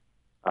now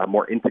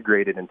more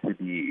integrated into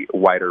the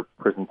wider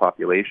prison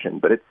population,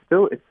 but it's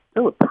still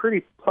a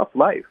pretty tough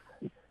life.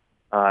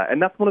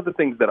 And that's one of the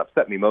things that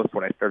upset me most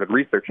when I started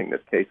researching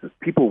this case, is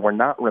people were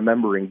not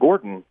remembering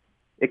Gordon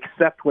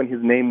except when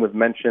his name was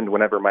mentioned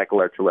whenever Michael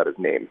Archuleta's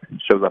name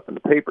shows up in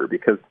the paper,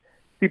 because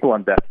people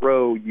on death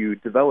row, you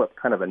develop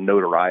kind of a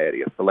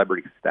notoriety, a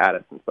celebrity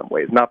status in some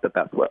ways. Not that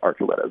that's what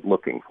Archuleta is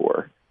looking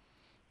for,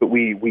 but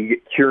we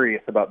get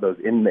curious about those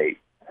inmates.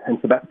 And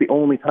so that's the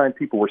only time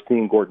people were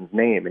seeing Gordon's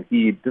name, and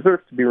he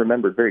deserves to be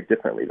remembered very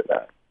differently than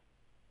that.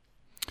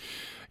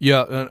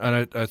 Yeah,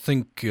 and I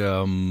think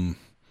there's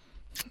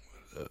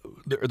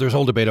a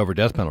whole debate over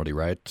death penalty,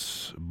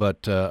 right?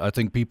 But I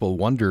think people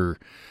wonder,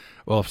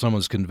 well, if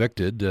someone's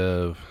convicted,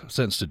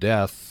 sentenced to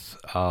death,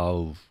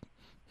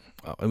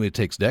 it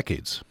takes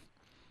decades.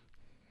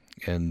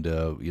 And,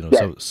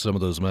 so some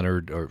of those men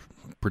are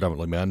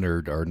predominantly men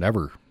are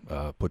never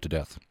put to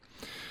death.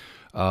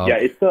 Utah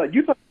has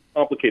a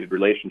complicated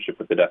relationship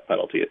with the death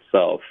penalty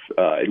itself.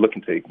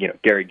 Looking to,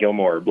 Gary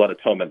Gilmore, Blood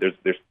Atonement,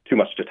 there's too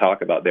much to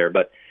talk about there,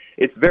 but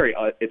it's very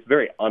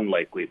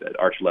unlikely that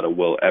Archuleta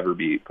will ever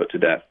be put to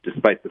death,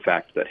 despite the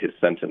fact that his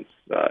sentence,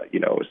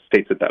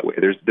 states it that way.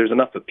 There's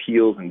enough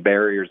appeals and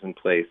barriers in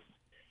place.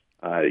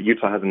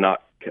 Utah has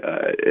not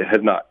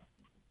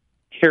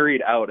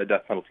carried out a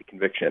death penalty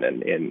conviction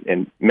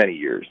in many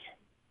years.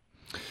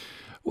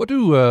 What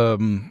do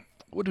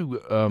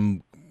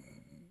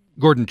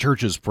Gordon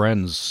Church's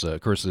friends,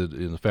 of course,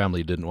 in the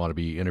family didn't want to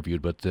be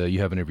interviewed, but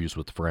you have interviews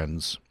with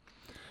friends.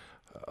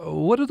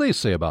 What do they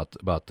say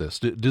about this?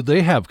 Did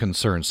they have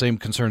concerns, same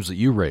concerns that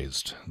you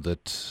raised,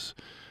 that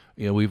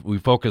we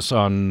focus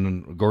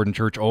on Gordon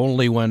Church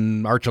only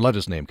when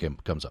Archuleta's name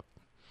comes up?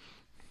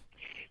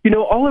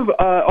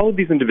 All of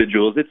these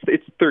individuals,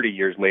 it's 30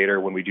 years later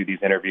when we do these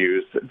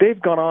interviews.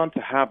 They've gone on to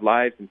have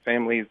lives and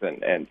families,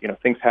 and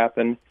things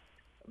happen.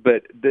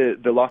 But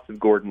the loss of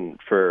Gordon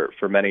for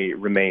many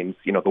remains,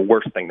 the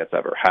worst thing that's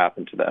ever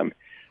happened to them.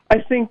 I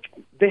think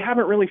they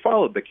haven't really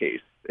followed the case.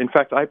 In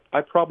fact,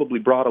 I probably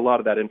brought a lot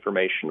of that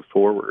information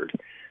forward,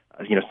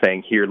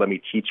 saying, here, let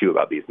me teach you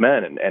about these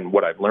men and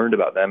what I've learned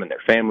about them and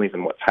their families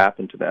and what's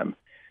happened to them.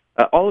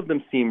 All of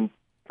them seem,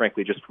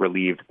 frankly, just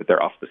relieved that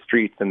they're off the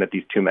streets and that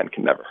these two men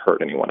can never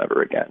hurt anyone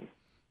ever again.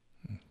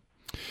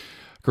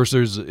 Of course,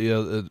 there's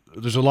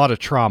a lot of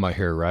trauma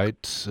here,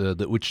 right?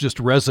 Which just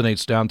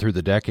resonates down through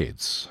the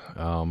decades.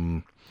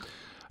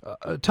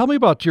 Tell me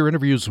about your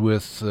interviews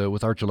with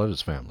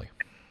Archuleta's family.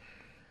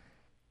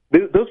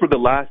 Those were the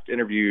last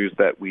interviews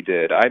that we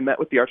did. I met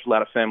with the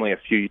Archuleta family a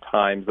few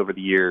times over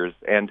the years,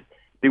 and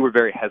they were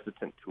very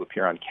hesitant to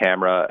appear on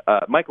camera.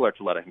 Michael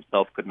Archuleta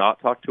himself could not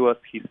talk to us.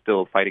 He's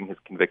still fighting his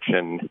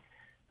conviction,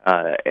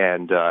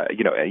 and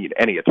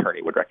any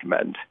attorney would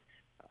recommend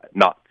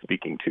not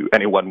speaking to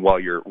anyone while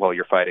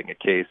you're fighting a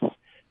case.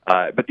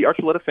 But the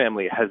Archuleta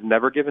family has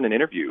never given an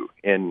interview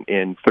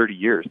in 30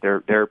 years.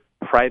 They're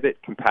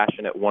private,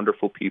 compassionate,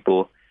 wonderful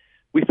people.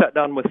 We sat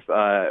down with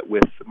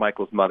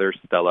Michael's mother,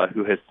 Stella,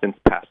 who has since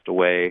passed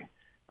away,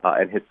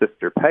 and his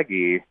sister,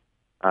 Peggy,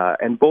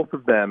 and both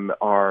of them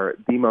are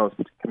the most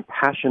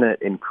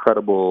compassionate,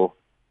 incredible,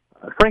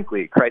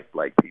 frankly,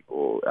 Christ-like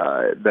people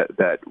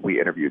that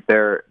we interviewed.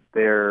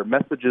 Their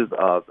messages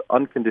of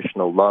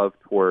unconditional love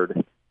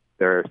toward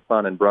their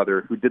son and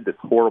brother who did this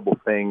horrible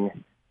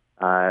thing,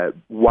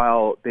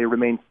 while they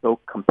remain so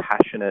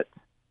compassionate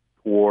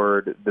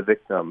toward the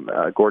victim,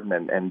 Gordon,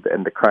 and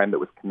the crime that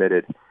was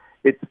committed.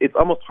 It's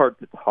almost hard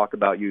to talk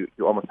about. You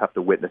almost have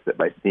to witness it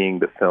by seeing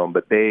the film,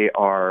 but they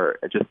are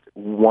just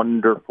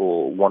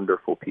wonderful,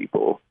 wonderful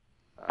people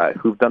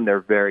who've done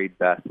their very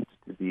best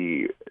to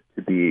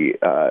be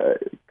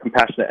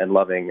compassionate and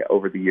loving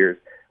over the years.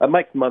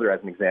 Mike's mother,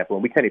 as an example,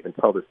 and we can't even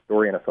tell this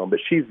story in a film, but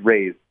she's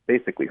raised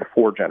basically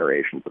 4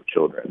 generations of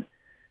children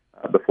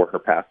before her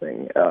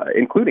passing,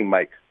 including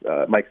Mike's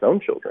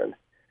own children.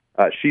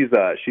 She's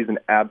an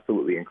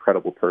absolutely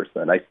incredible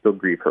person. I still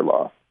grieve her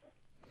loss.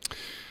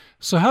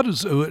 So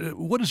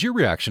what is your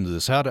reaction to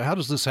this? How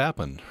does this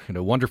happen?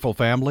 Wonderful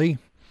family,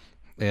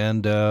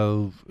 and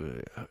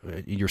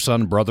your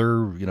son,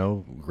 brother,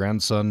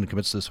 grandson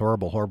commits this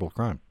horrible, horrible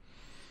crime.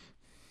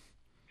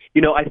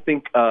 I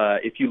think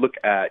if you look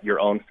at your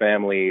own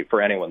family,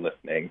 for anyone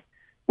listening,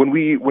 when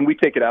we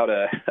take it out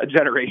a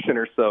generation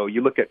or so,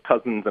 you look at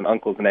cousins and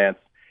uncles and aunts.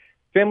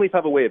 Families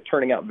have a way of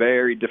turning out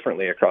very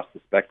differently across the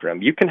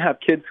spectrum. You can have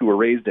kids who were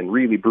raised in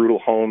really brutal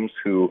homes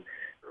who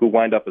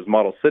wind up as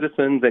model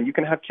citizens, and you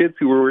can have kids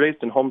who were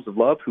raised in homes of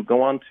love who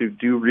go on to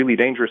do really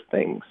dangerous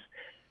things.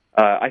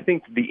 I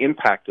think the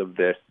impact of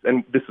this,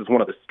 and this is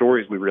one of the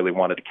stories we really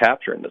wanted to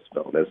capture in this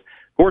film, is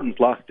Gordon's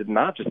loss did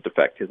not just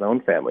affect his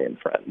own family and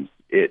friends.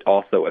 It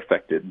also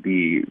affected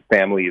the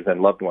families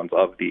and loved ones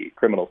of the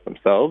criminals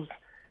themselves,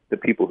 the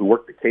people who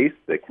work the case,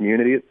 the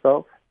community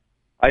itself.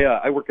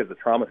 I work as a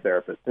trauma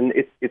therapist, and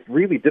it's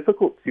really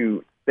difficult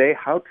to say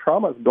how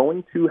trauma is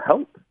going to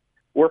help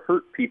or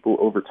hurt people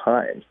over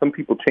time. Some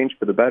people change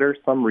for the better.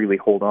 Some really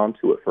hold on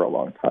to it for a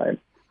long time.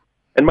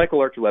 And Michael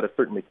Archuleta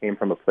certainly came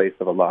from a place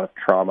of a lot of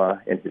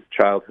trauma in his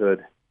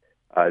childhood.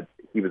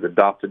 He was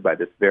adopted by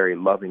this very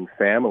loving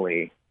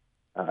family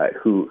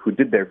who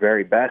did their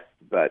very best,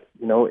 but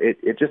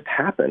it just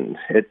happened.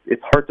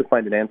 It's hard to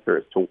find an answer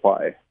as to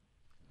why.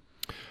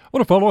 I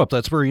want to follow up.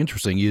 That's very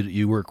interesting.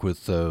 You work with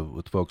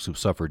folks who've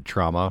suffered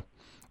trauma.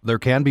 There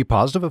can be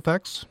positive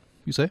effects,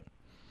 you say?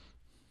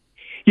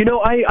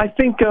 I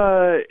think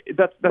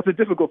that's a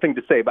difficult thing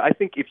to say, but I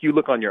think if you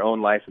look on your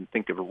own life and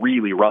think of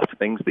really rough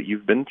things that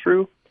you've been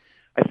through,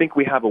 I think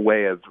we have a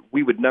way of,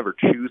 we would never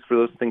choose for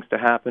those things to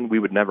happen. We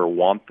would never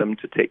want them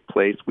to take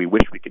place. We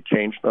wish we could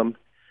change them.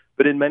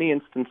 But in many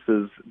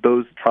instances,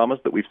 those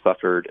traumas that we've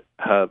suffered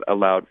have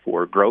allowed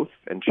for growth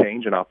and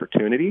change and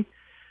opportunity.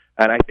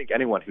 And I think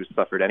anyone who's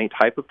suffered any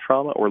type of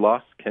trauma or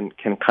loss can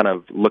kind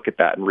of look at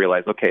that and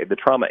realize, okay, the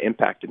trauma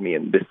impacted me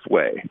in this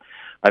way.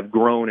 I've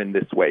grown in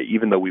this way,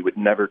 even though we would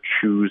never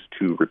choose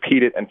to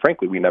repeat it. And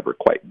frankly, we never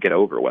quite get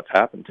over what's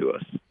happened to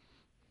us.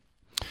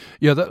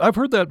 Yeah, I've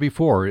heard that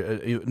before.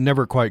 You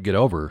never quite get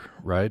over,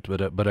 right?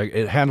 But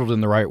it handled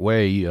in the right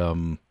way.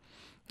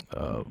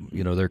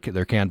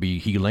 There can be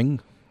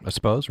healing, I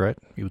suppose, right?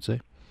 You would say.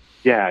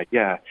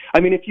 Yeah. I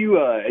mean, if you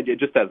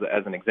just as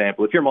an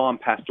example, if your mom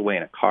passed away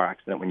in a car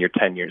accident when you're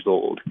 10 years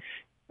old,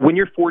 when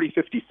you're 40,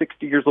 50,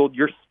 60 years old,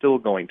 you're still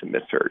going to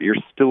miss her. You're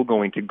still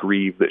going to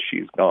grieve that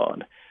she's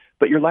gone.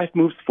 But your life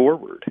moves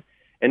forward.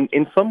 And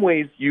in some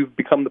ways, you've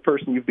become the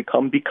person you've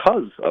become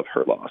because of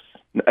her loss.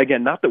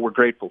 Again, not that we're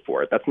grateful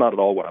for it. That's not at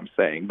all what I'm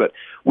saying. But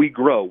we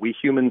grow. We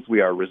humans,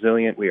 we are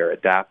resilient. We are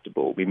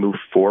adaptable. We move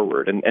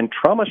forward. And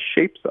trauma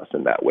shapes us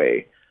in that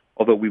way,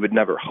 although we would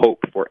never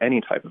hope for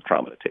any type of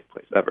trauma to take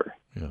place ever.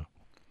 Yeah.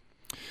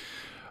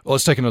 Well,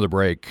 let's take another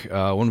break.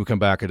 When we come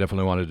back, I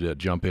definitely wanted to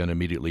jump in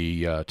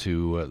immediately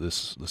to the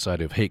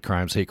side of hate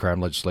crime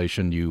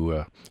legislation.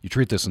 You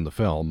treat this in the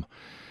film,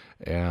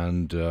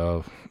 and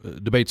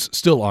debate's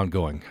still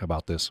ongoing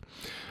about this.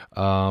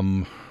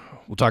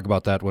 We'll talk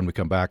about that when we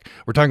come back.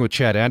 We're talking with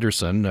Chad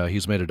Anderson.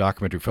 He's made a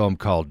documentary film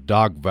called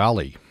Dog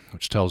Valley,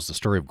 which tells the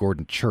story of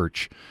Gordon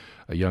Church,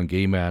 a young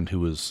gay man who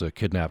was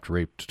kidnapped,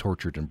 raped,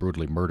 tortured, and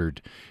brutally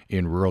murdered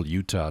in rural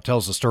Utah. It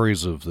tells the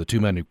stories of the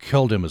two men who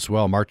killed him as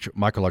well,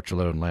 Michael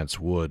Archuleta and Lance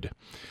Wood.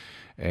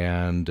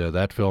 And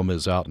that film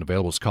is out and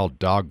available. It's called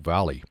Dog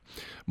Valley.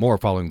 More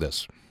following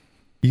this.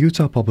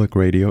 Utah Public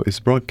Radio is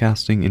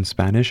broadcasting in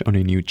Spanish on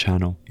a new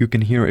channel. You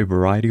can hear a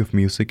variety of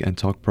music and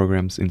talk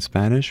programs in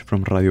Spanish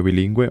from Radio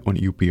Bilingüe on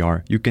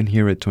UPR. You can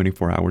hear it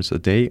 24 hours a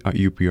day at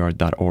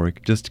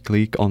upr.org. Just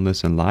click on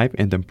Listen Live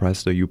and then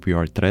press the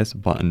UPR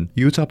 3 button.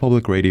 Utah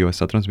Public Radio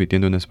está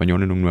transmitiendo en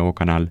español en un nuevo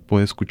canal.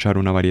 Puede escuchar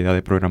una variedad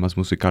de programas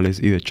musicales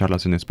y de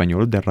charlas en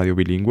español de Radio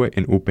Bilingüe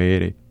en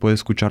UPR. Puede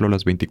escucharlo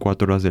las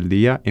 24 horas del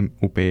día en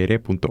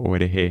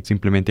upr.org.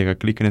 Simplemente haga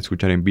clic en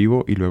escuchar en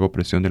vivo y luego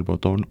presione el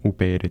botón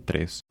UPR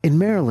 3. In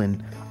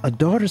Maryland, a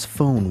daughter's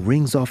phone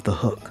rings off the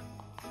hook.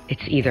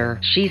 It's either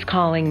she's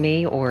calling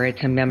me or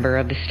it's a member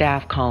of the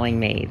staff calling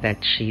me that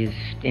she's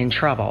in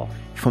trouble.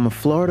 From a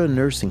Florida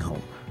nursing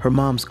home, her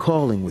mom's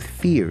calling with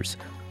fears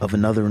of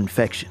another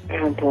infection.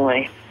 Oh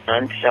boy,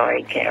 I'm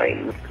sorry,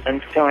 Carrie.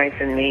 I'm sorry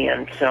for me.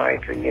 I'm sorry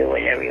for you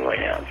and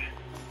everyone else.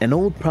 An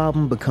old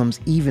problem becomes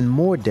even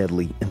more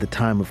deadly in the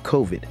time of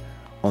COVID.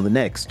 On the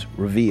next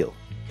Reveal.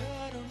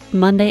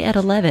 Monday at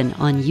 11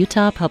 on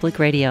Utah Public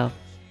Radio.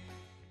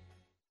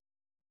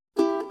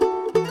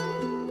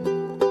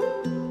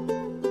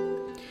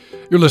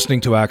 You're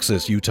listening to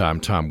Access Utah. I'm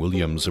Tom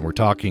Williams, and we're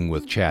talking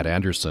with Chad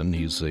Anderson.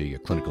 He's a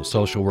clinical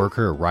social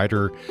worker, a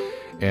writer,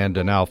 and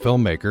now a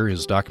filmmaker.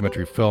 His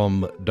documentary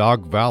film,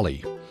 Dog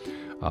Valley,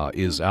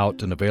 is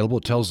out and available.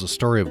 It tells the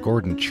story of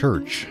Gordon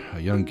Church,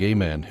 a young gay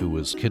man who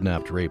was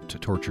kidnapped,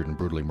 raped, tortured, and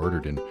brutally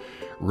murdered in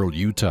rural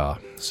Utah.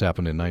 This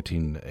happened in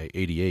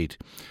 1988.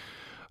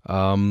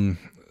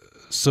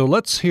 So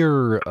let's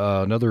hear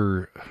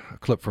another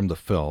clip from the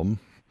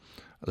film.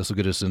 This will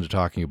get us into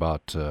talking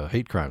about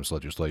hate crimes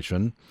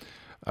legislation.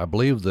 I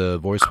believe the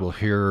voice we'll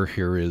hear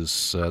here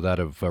is that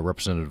of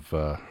Representative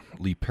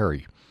Lee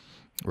Perry,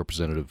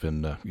 representative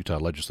in Utah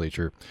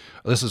legislature.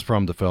 This is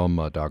from the film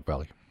Dog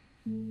Valley.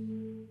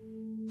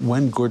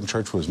 When Gordon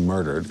Church was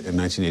murdered in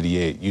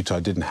 1988, Utah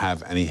didn't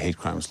have any hate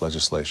crimes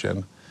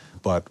legislation.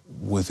 But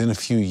within a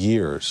few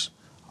years,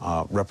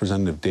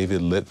 Representative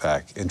David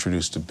Litvak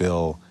introduced a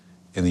bill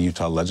in the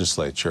Utah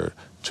legislature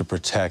to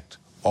protect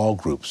all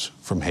groups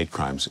from hate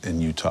crimes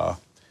in Utah,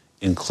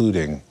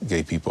 including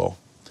gay people.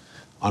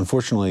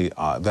 Unfortunately,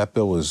 that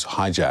bill was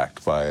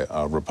hijacked by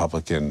a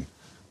Republican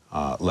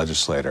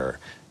legislator,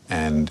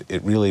 and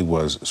it really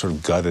was sort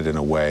of gutted in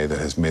a way that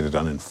has made it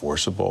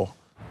unenforceable.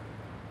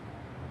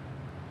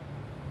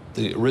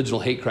 The original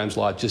hate crimes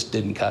law just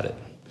didn't cut it.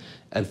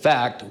 In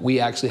fact, we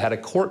actually had a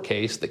court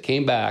case that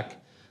came back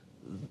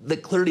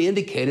that clearly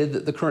indicated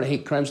that the current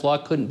hate crimes law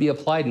couldn't be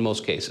applied in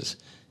most cases.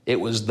 It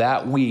was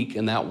that weak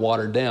and that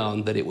watered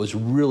down that it was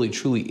really,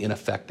 truly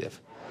ineffective.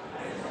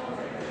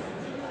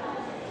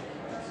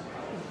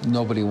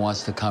 Nobody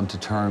wants to come to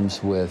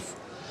terms with,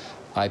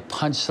 I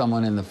punch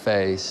someone in the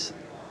face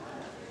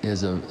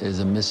is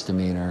a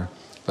misdemeanor,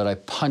 but I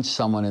punch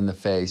someone in the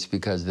face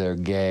because they're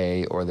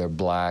gay or they're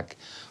black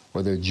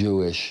or they're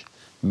Jewish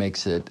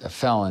makes it a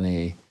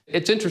felony.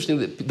 It's interesting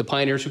that the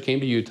pioneers who came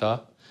to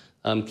Utah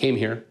came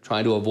here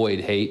trying to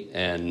avoid hate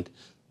and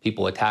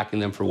people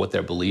attacking them for what they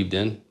believed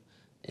in.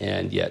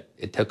 And yet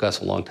it took us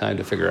a long time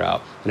to figure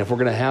out. And if we're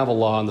going to have a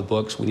law in the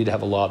books, we need to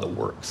have a law that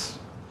works.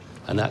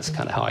 And that's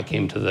kind of how I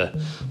came to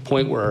the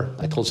point where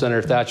I told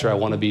Senator Thatcher, I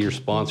want to be your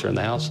sponsor in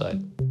the House side.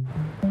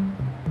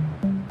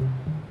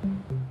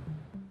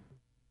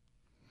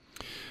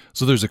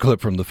 So there's a clip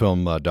from the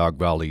film Dog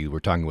Valley. We're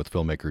talking with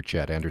filmmaker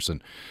Chad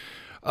Anderson.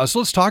 So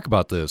let's talk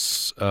about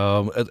this.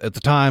 At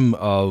the time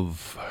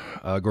of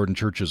Gordon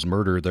Church's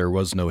murder, there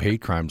was no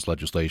hate crimes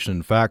legislation.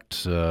 In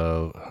fact,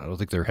 I don't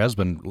think there has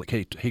been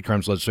hate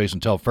crimes legislation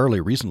until fairly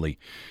recently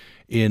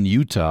in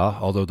Utah,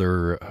 although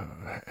there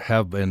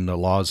have been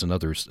laws in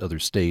other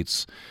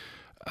states.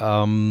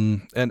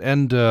 And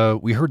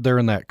we heard there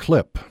in that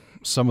clip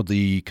some of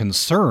the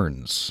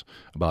concerns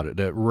about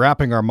it,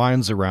 wrapping our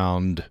minds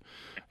around,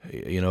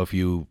 if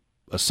you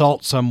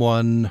assault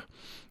someone,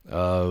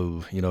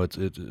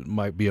 it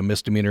might be a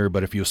misdemeanor,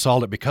 but if you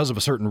assault it because of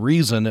a certain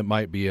reason, it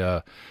might be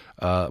a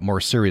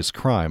more serious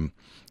crime.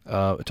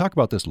 Talk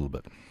about this a little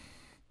bit.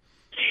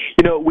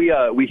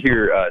 We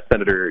hear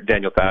Senator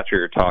Daniel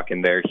Thatcher talk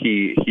in there.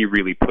 He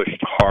really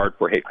pushed hard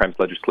for hate crimes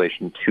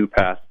legislation to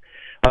pass.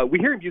 We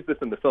hear him use this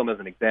in the film as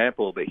an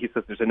example, but he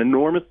says there's an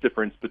enormous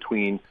difference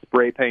between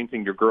spray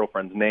painting your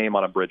girlfriend's name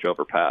on a bridge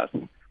overpass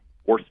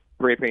or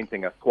spray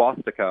painting a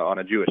swastika on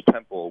a Jewish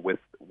temple with,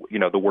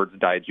 the words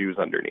 "Die Jews"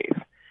 underneath.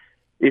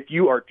 If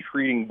you are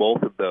treating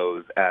both of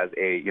those as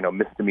a,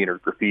 misdemeanor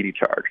graffiti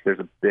charge, there's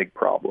a big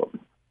problem.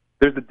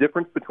 There's a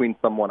difference between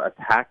someone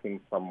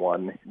attacking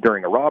someone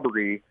during a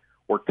robbery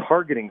or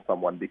targeting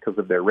someone because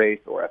of their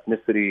race or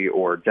ethnicity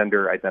or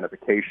gender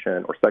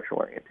identification or sexual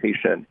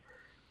orientation.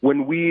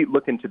 When we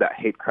look into that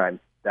hate crime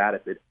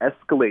status, it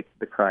escalates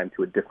the crime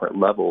to a different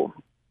level.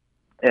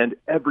 And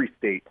every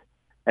state,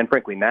 and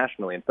frankly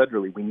nationally and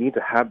federally, we need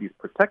to have these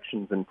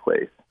protections in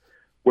place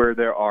where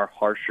there are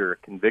harsher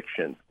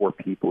convictions for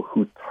people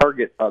who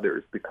target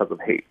others because of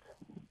hate.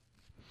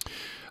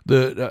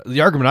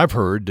 The argument I've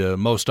heard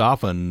most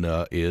often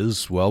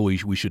is, well,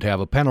 we should have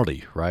a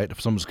penalty, right? If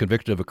someone's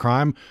convicted of a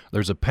crime,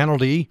 there's a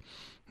penalty,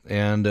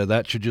 and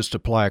that should just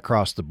apply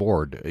across the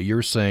board.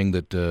 You're saying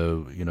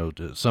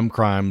that some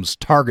crimes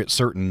target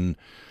certain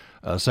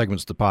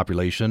segments of the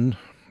population,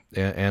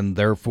 and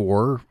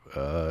therefore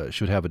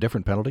should have a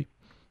different penalty?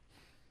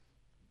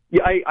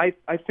 Yeah,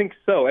 I think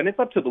so. And it's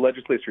up to the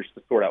legislatures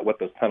to sort out what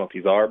those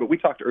penalties are. But we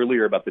talked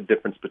earlier about the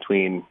difference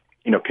between,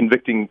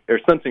 convicting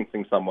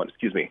someone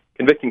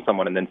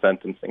and then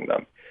sentencing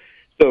them.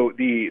 So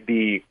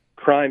the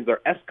crimes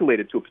are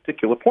escalated to a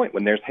particular point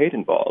when there's hate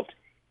involved.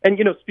 And,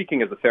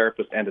 speaking as a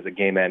therapist and as a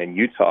gay man in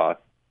Utah,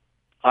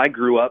 I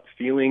grew up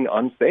feeling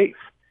unsafe.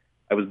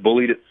 I was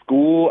bullied at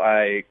school.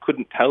 I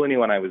couldn't tell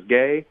anyone I was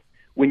gay.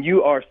 When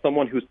you are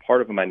someone who's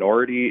part of a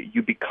minority,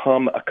 you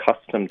become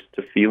accustomed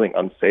to feeling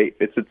unsafe.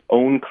 It's its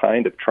own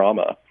kind of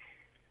trauma.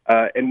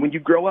 And when you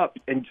grow up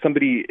and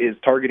somebody is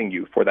targeting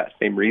you for that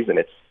same reason,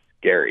 it's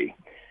scary.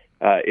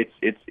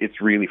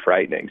 It's really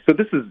frightening. So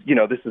this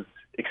is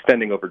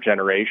extending over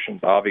generations,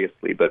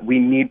 obviously, but we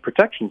need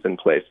protections in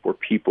place for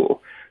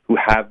people who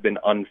have been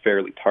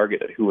unfairly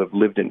targeted, who have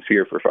lived in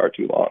fear for far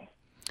too long.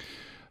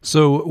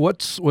 So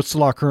what's the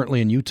law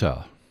currently in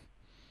Utah?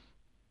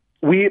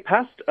 We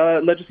passed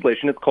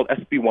legislation, it's called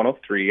SB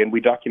 103, and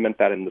we document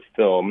that in the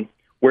film,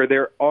 where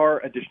there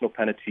are additional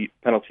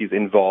penalties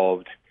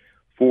involved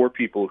for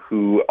people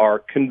who are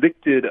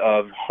convicted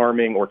of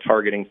harming or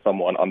targeting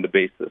someone on the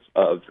basis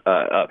of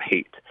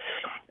hate.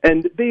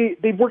 And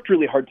they've worked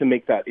really hard to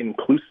make that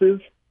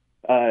inclusive.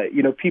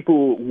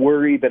 People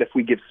worry that if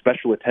we give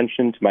special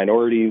attention to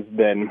minorities,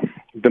 then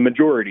the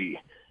majority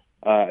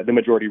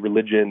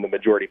religion, the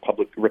majority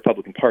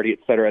Republican Party, et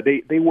cetera,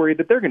 they worry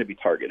that they're going to be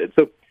targeted.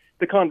 So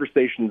the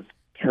conversations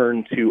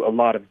turn to a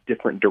lot of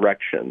different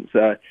directions.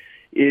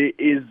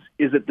 Is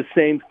it the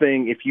same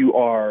thing if you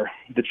are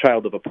the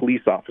child of a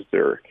police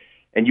officer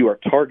and you are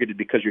targeted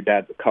because your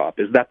dad's a cop?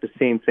 Is that the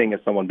same thing as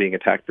someone being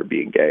attacked for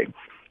being gay?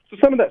 So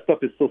some of that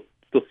stuff is still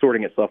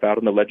sorting itself out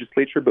in the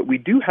legislature, but we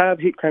do have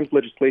hate crimes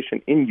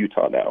legislation in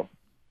Utah now.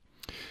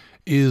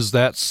 Is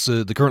that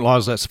the current law,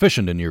 is that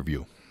sufficient in your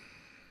view?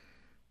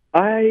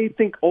 I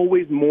think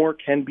always more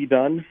can be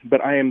done,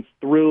 but I am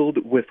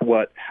thrilled with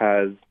what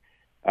has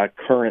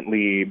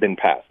currently been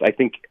passed. I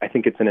think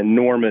it's an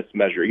enormous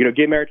measure.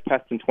 Gay marriage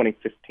passed in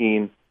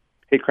 2015.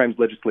 Hate crimes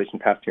legislation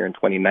passed here in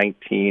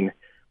 2019.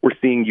 We're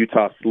seeing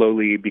Utah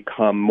slowly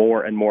become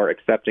more and more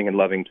accepting and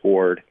loving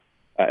toward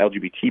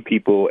LGBT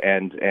people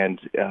and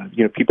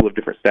people of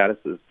different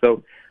statuses.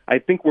 So I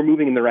think we're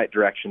moving in the right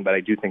direction, but I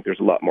do think there's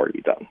a lot more to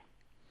be done.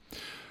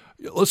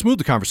 Let's move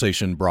the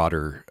conversation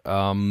broader.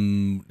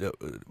 What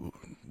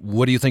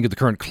do you think of the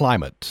current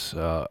climate?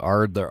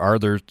 Are there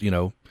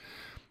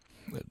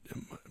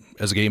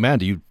as a gay man,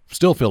 do you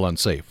still feel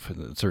unsafe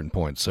at certain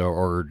points,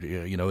 or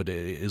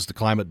is the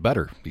climate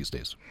better these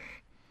days?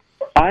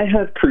 I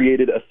have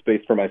created a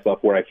space for myself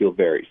where I feel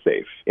very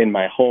safe in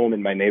my home,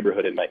 in my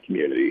neighborhood, in my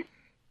community.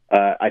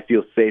 I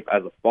feel safe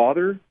as a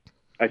father.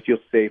 I feel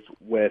safe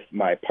with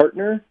my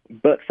partner.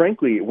 But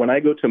frankly, when I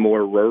go to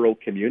more rural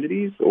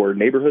communities or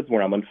neighborhoods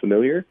where I'm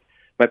unfamiliar,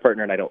 my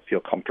partner and I don't feel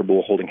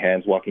comfortable holding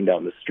hands walking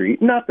down the street.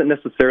 Not that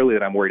necessarily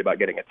that I'm worried about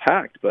getting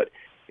attacked, but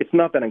it's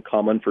not that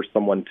uncommon for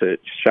someone to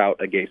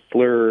shout a gay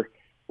slur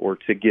or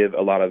to give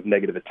a lot of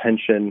negative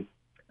attention.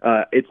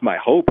 It's my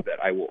hope that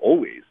I will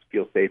always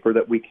feel safer,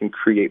 that we can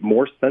create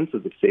more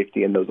senses of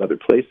safety in those other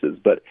places.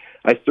 But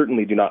I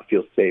certainly do not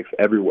feel safe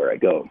everywhere I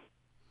go.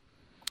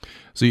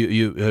 So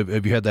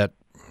have you had that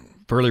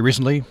fairly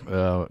recently,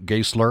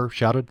 gay slur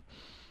shouted?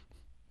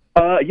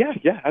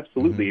 Yeah,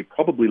 absolutely. Mm-hmm.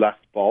 Probably last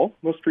fall,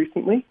 most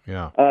recently.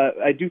 Yeah.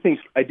 I do think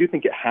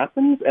it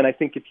happens, and I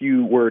think if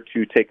you were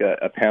to take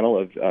a panel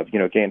of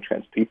gay and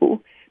trans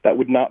people, that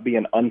would not be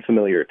an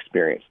unfamiliar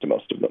experience to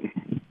most of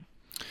them.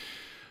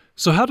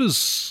 So how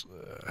does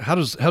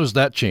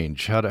that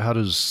change? How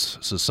does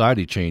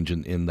society change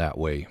in that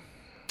way?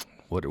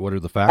 What are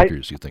the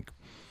factors you think?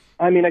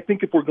 I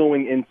think if we're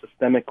going in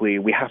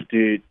systemically, we have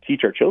to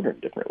teach our children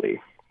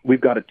differently. We've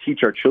got to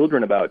teach our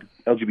children about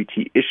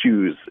LGBT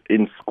issues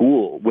in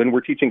school. When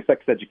we're teaching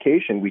sex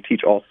education, we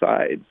teach all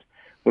sides.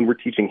 When we're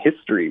teaching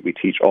history, we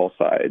teach all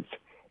sides.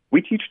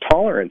 We teach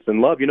tolerance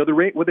and love.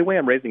 The way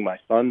I'm raising my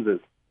sons is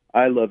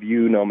I love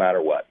you no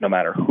matter what, no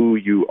matter who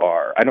you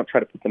are. I don't try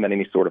to put them in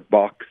any sort of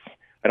box.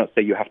 I don't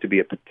say you have to be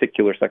a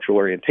particular sexual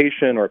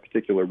orientation or a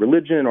particular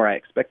religion, or I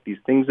expect these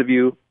things of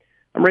you.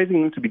 I'm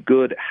raising them to be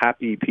good,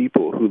 happy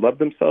people who love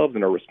themselves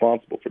and are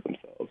responsible for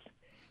themselves.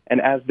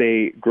 And as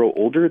they grow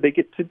older, they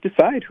get to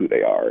decide who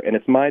they are. And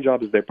it's my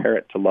job as their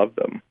parent to love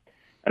them.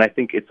 And I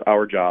think it's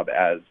our job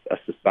as a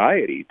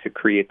society to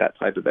create that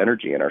type of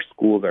energy in our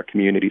schools, our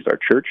communities, our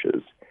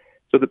churches,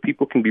 so that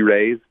people can be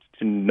raised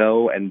to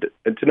know and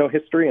to know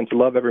history and to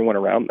love everyone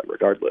around them,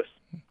 regardless.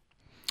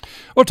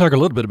 We'll talk a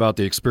little bit about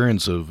the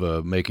experience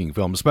of making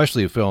film,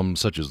 especially a film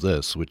such as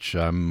this, which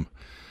I'm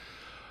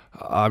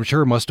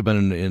sure must have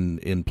been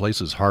in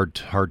places hard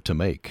to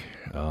make.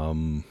 Tell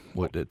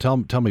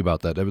me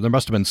about that. There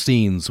must have been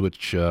scenes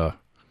which were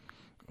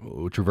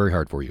very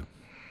hard for you.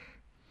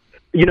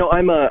 You know,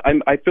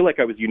 I feel like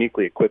I was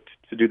uniquely equipped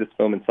to do this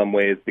film in some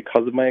ways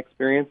because of my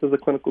experience as a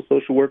clinical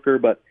social worker.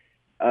 But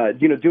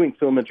doing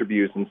film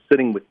interviews and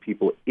sitting with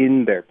people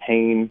in their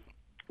pain,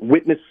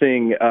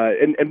 witnessing,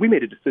 and we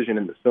made a decision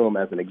in the film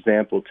as an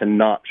example to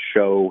not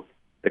show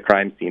the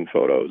crime scene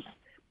photos.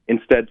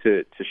 Instead,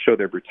 to show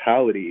their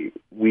brutality,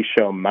 we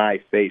show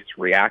my face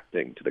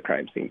reacting to the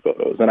crime scene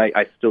photos. And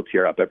I still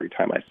tear up every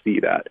time I see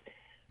that.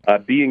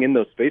 Being in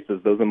those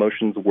spaces, those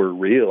emotions were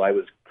real. I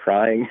was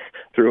crying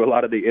through a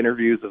lot of the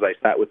interviews as I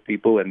sat with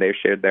people and they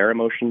shared their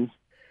emotions.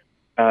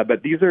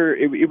 But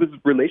it was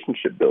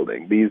relationship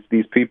building.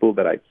 These people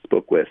that I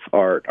spoke with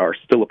are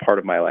still a part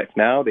of my life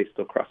now. They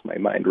still cross my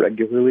mind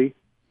regularly.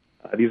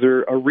 These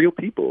are real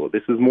people.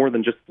 This is more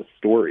than just a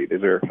story.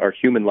 These are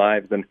human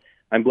lives, and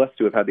I'm blessed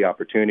to have had the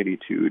opportunity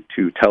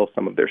to tell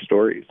some of their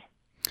stories.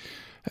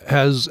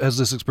 Has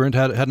this experience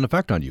had an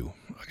effect on you?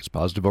 I guess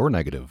positive or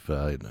negative?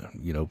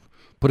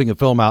 Putting a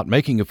film out,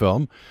 making a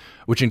film,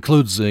 which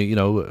includes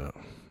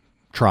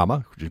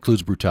trauma, which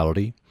includes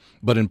brutality,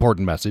 but an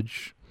important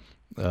message.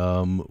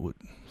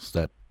 Has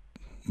that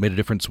made a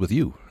difference with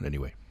you in any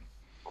way?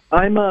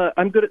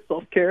 I'm good at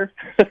self-care.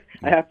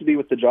 I have to be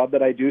with the job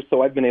that I do,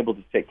 so I've been able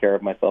to take care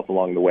of myself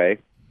along the way.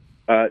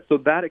 So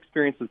that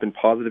experience has been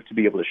positive to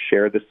be able to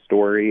share this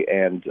story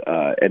and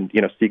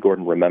see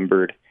Gordon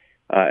remembered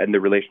and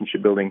the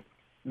relationship building.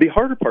 The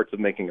harder parts of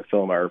making a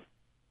film are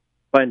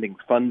finding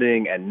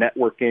funding and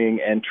networking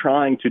and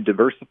trying to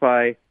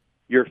diversify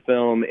your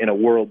film in a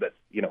world that's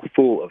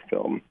full of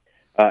film.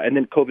 And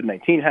then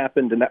COVID-19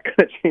 happened, and that kind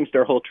of changed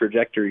our whole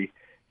trajectory.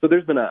 So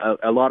there's been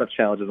a lot of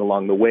challenges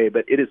along the way,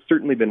 but it has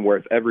certainly been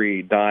worth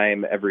every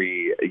dime,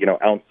 every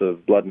ounce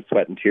of blood and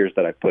sweat and tears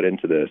that I've put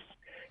into this.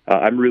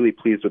 I'm really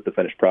pleased with the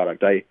finished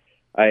product. I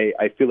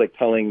feel like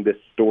telling this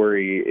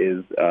story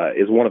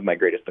is one of my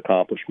greatest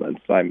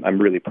accomplishments.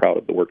 I'm really proud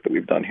of the work that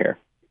we've done here.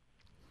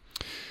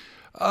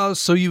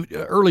 So you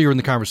earlier in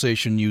the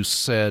conversation you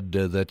said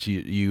that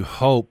you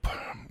hope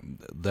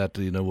that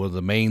one of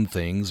the main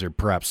things, or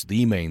perhaps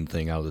the main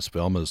thing out of this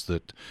film, is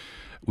that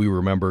we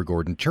remember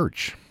Gordon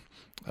Church.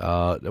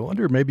 I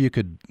wonder maybe you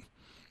could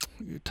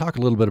talk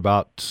a little bit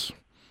about.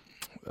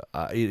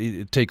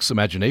 It takes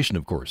imagination,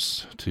 of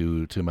course,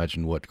 to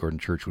imagine what Gordon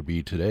Church would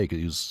be today, because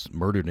he was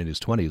murdered in his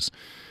 20s.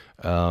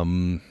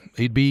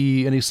 He'd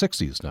be in his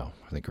 60s now,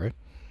 I think, right?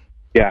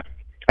 Yeah,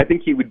 I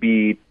think he would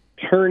be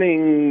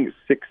turning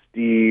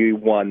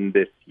 61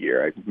 this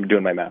year. I'm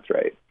doing my math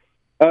right.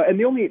 And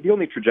the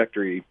only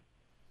trajectory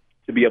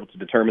to be able to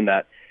determine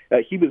that,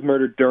 he was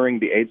murdered during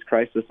the AIDS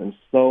crisis, and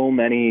so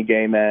many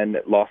gay men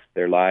lost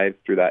their lives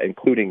through that,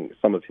 including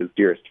some of his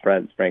dearest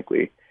friends,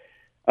 frankly.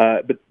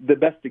 But the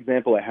best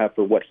example I have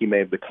for what he may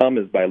have become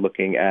is by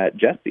looking at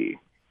Jesse,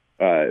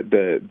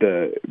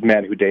 the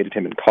man who dated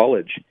him in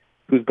college,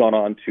 who's gone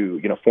on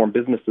to form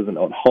businesses and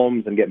own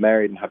homes and get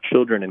married and have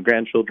children and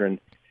grandchildren.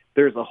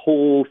 There's a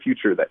whole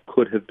future that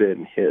could have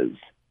been his,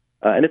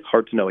 and it's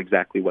hard to know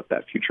exactly what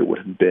that future would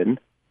have been.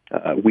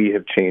 We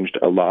have changed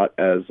a lot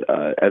as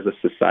a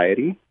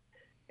society,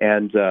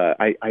 and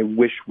I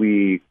wish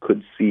we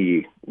could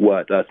see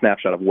a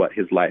snapshot of what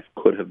his life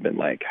could have been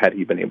like had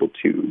he been able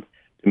to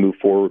move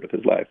forward with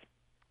his life.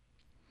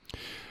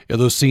 Yeah,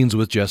 those scenes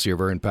with Jesse are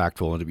very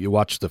impactful, and if you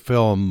watch the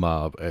film,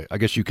 I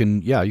guess you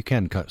can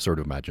sort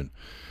of imagine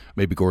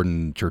maybe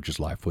Gordon Church's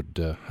life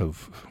would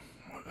have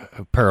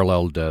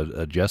paralleled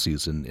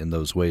Jesse's in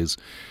those ways,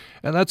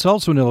 and that's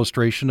also an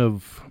illustration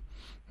of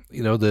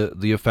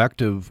the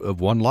effect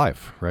of one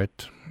life,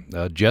 right?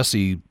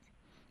 Jesse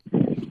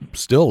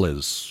still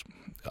is.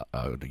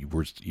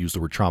 You use the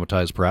word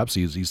traumatized. Perhaps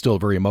he's still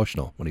very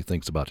emotional when he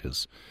thinks about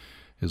his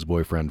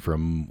boyfriend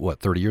from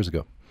 30 years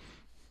ago.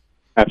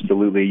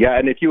 Absolutely, yeah.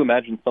 And if you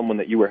imagine someone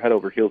that you were head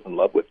over heels in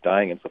love with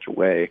dying in such a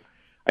way,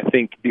 I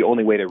think the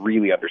only way to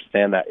really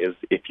understand that is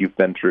if you've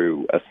been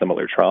through a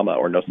similar trauma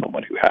or know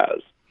someone who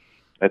has.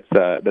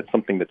 That's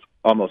something that's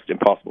almost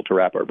impossible to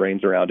wrap our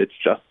brains around. It's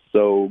just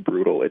so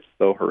brutal. It's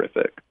so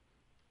horrific.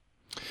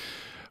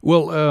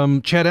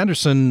 Well, Chad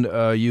Anderson,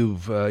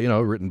 you've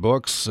written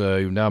books.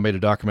 You've now made a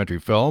documentary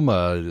film.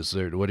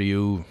 What are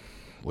you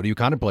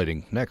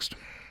contemplating next?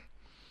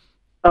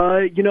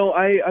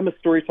 I'm a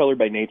storyteller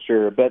by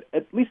nature, but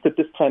at least at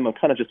this time, I'm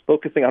kind of just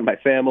focusing on my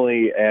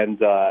family and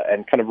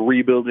kind of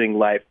rebuilding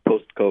life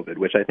post-COVID,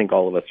 which I think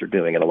all of us are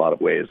doing in a lot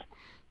of ways.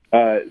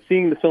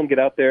 Seeing the film get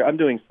out there, I'm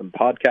doing some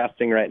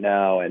podcasting right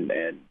now and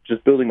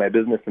just building my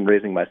business and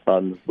raising my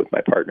sons with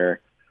my partner.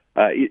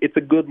 It's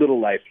a good little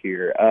life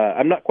here.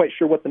 I'm not quite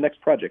sure what the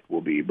next project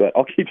will be, but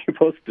I'll keep you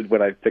posted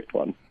when I've picked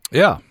one.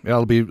 Yeah,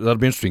 that'll be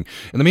interesting.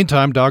 In the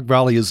meantime, Dog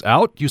Valley is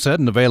out, you said,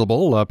 and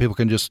available. People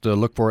can just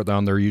look for it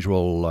on their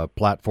usual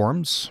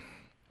platforms.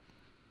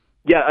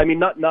 Yeah, I mean,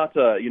 not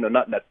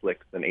Netflix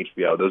and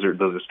HBO. Those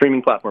are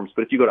streaming platforms.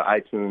 But if you go to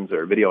iTunes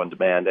or Video on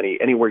Demand,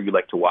 anywhere you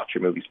like to watch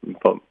your movies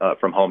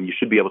from home, you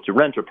should be able to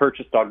rent or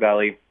purchase Dog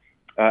Valley.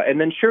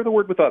 And then share the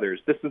word with others.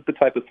 This is the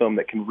type of film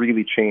that can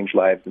really change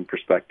lives and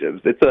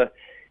perspectives.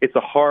 It's a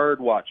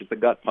hard watch. It's a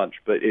gut punch,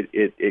 but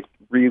it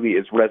really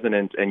is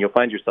resonant, and you'll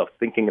find yourself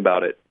thinking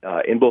about it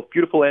in both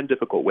beautiful and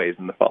difficult ways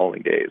in the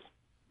following days.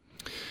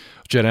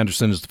 Chad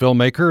Anderson is the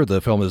filmmaker.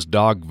 The film is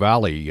Dog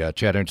Valley.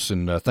 Chad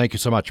Anderson, thank you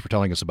so much for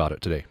telling us about it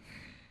today.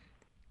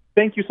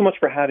 Thank you so much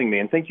for having me,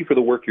 and thank you for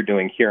the work you're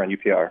doing here on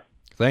UPR.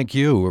 Thank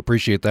you.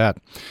 Appreciate that.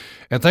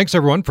 And thanks,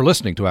 everyone, for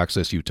listening to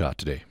Access Utah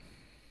today.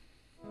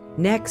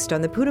 Next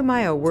on the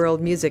Putumayo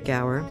World Music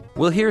Hour,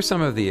 we'll hear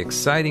some of the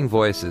exciting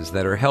voices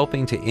that are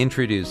helping to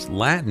introduce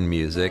Latin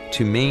music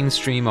to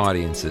mainstream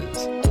audiences.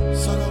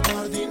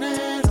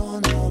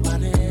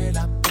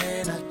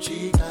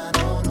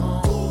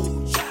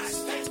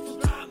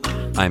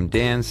 I'm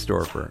Dan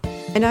Storper.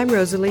 And I'm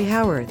Rosalie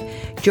Howarth.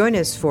 Join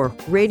us for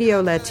Radio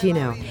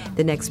Latino,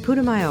 the next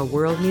Putumayo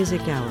World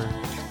Music Hour.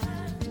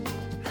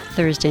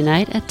 Thursday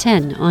night at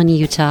 10 on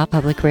Utah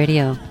Public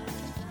Radio.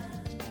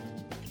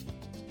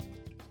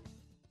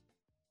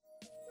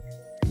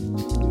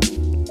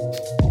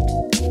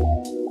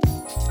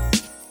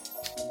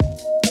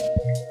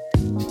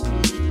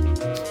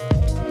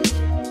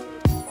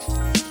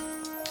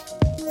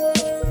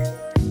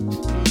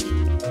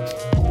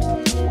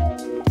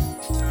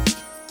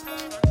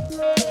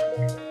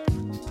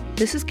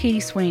 This is Katie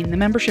Swain, the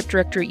Membership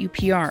Director at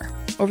UPR.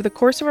 Over the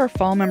course of our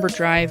fall member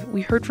drive,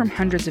 we heard from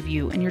hundreds of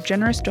you, and your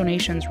generous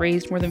donations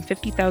raised more than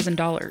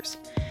 $50,000.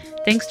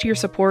 Thanks to your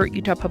support,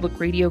 Utah Public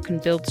Radio can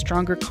build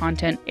stronger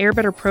content, air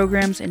better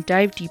programs, and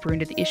dive deeper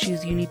into the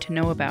issues you need to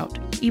know about.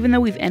 Even though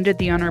we've ended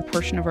the honor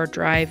portion of our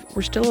drive,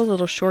 we're still a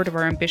little short of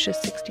our ambitious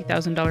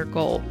 $60,000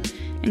 goal,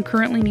 and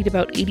currently need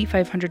about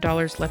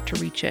 $8,500 left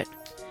to reach it.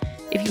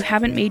 If you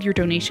haven't made your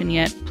donation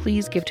yet,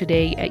 please give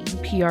today at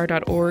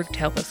upr.org to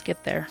help us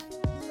get there.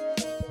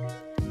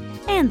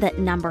 And that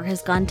number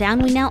has gone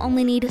down. We now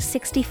only need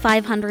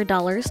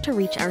 $6,500 to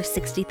reach our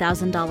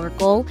 $60,000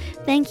 goal.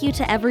 Thank you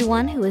to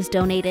everyone who has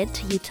donated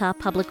to Utah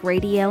Public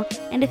Radio.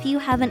 And if you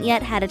haven't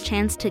yet had a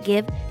chance to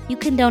give, you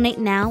can donate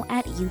now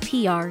at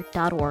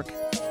upr.org.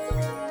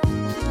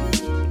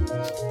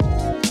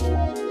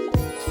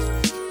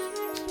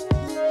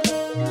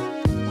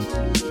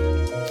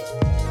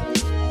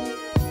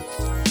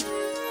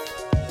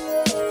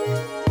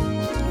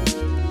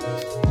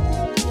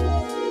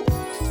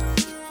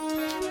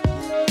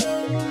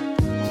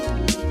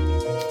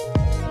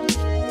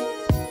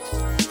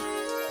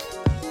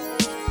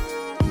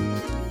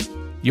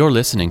 You're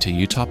listening to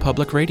Utah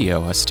Public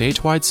Radio, a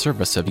statewide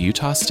service of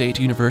Utah State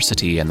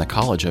University and the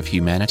College of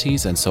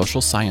Humanities and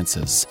Social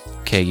Sciences.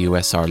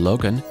 KUSR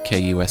Logan,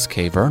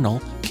 KUSK Vernal,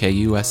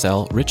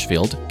 KUSL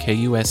Richfield,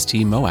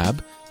 KUST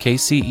Moab,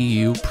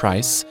 KCEU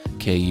Price,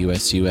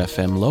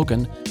 KUSU-FM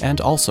Logan,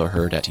 and also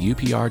heard at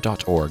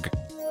upr.org.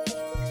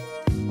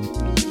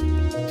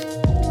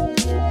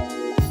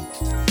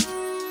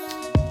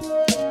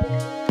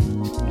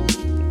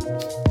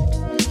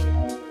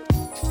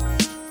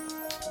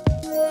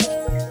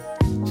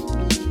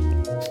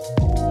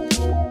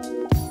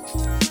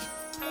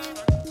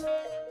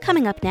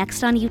 Coming up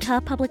next on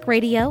Utah Public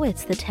Radio,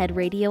 it's the TED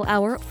Radio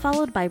Hour,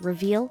 followed by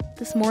Reveal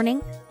this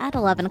morning at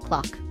 11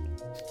 o'clock.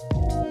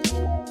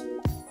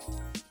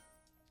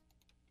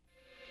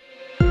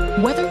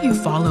 Whether you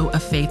follow a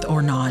faith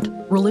or not,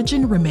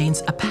 religion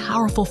remains a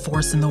powerful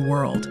force in the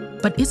world.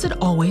 But is it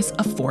always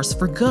a force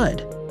for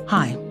good?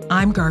 Hi,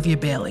 I'm Garvia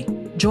Bailey.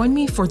 Join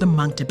me for the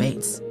Monk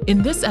Debates.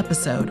 In this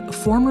episode,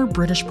 former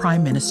British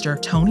Prime Minister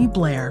Tony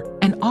Blair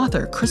and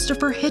author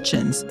Christopher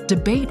Hitchens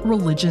debate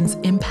religion's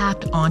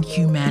impact on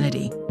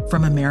humanity.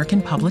 From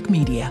American Public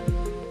Media.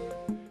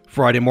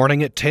 Friday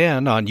morning at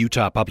 10 on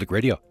Utah Public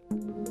Radio.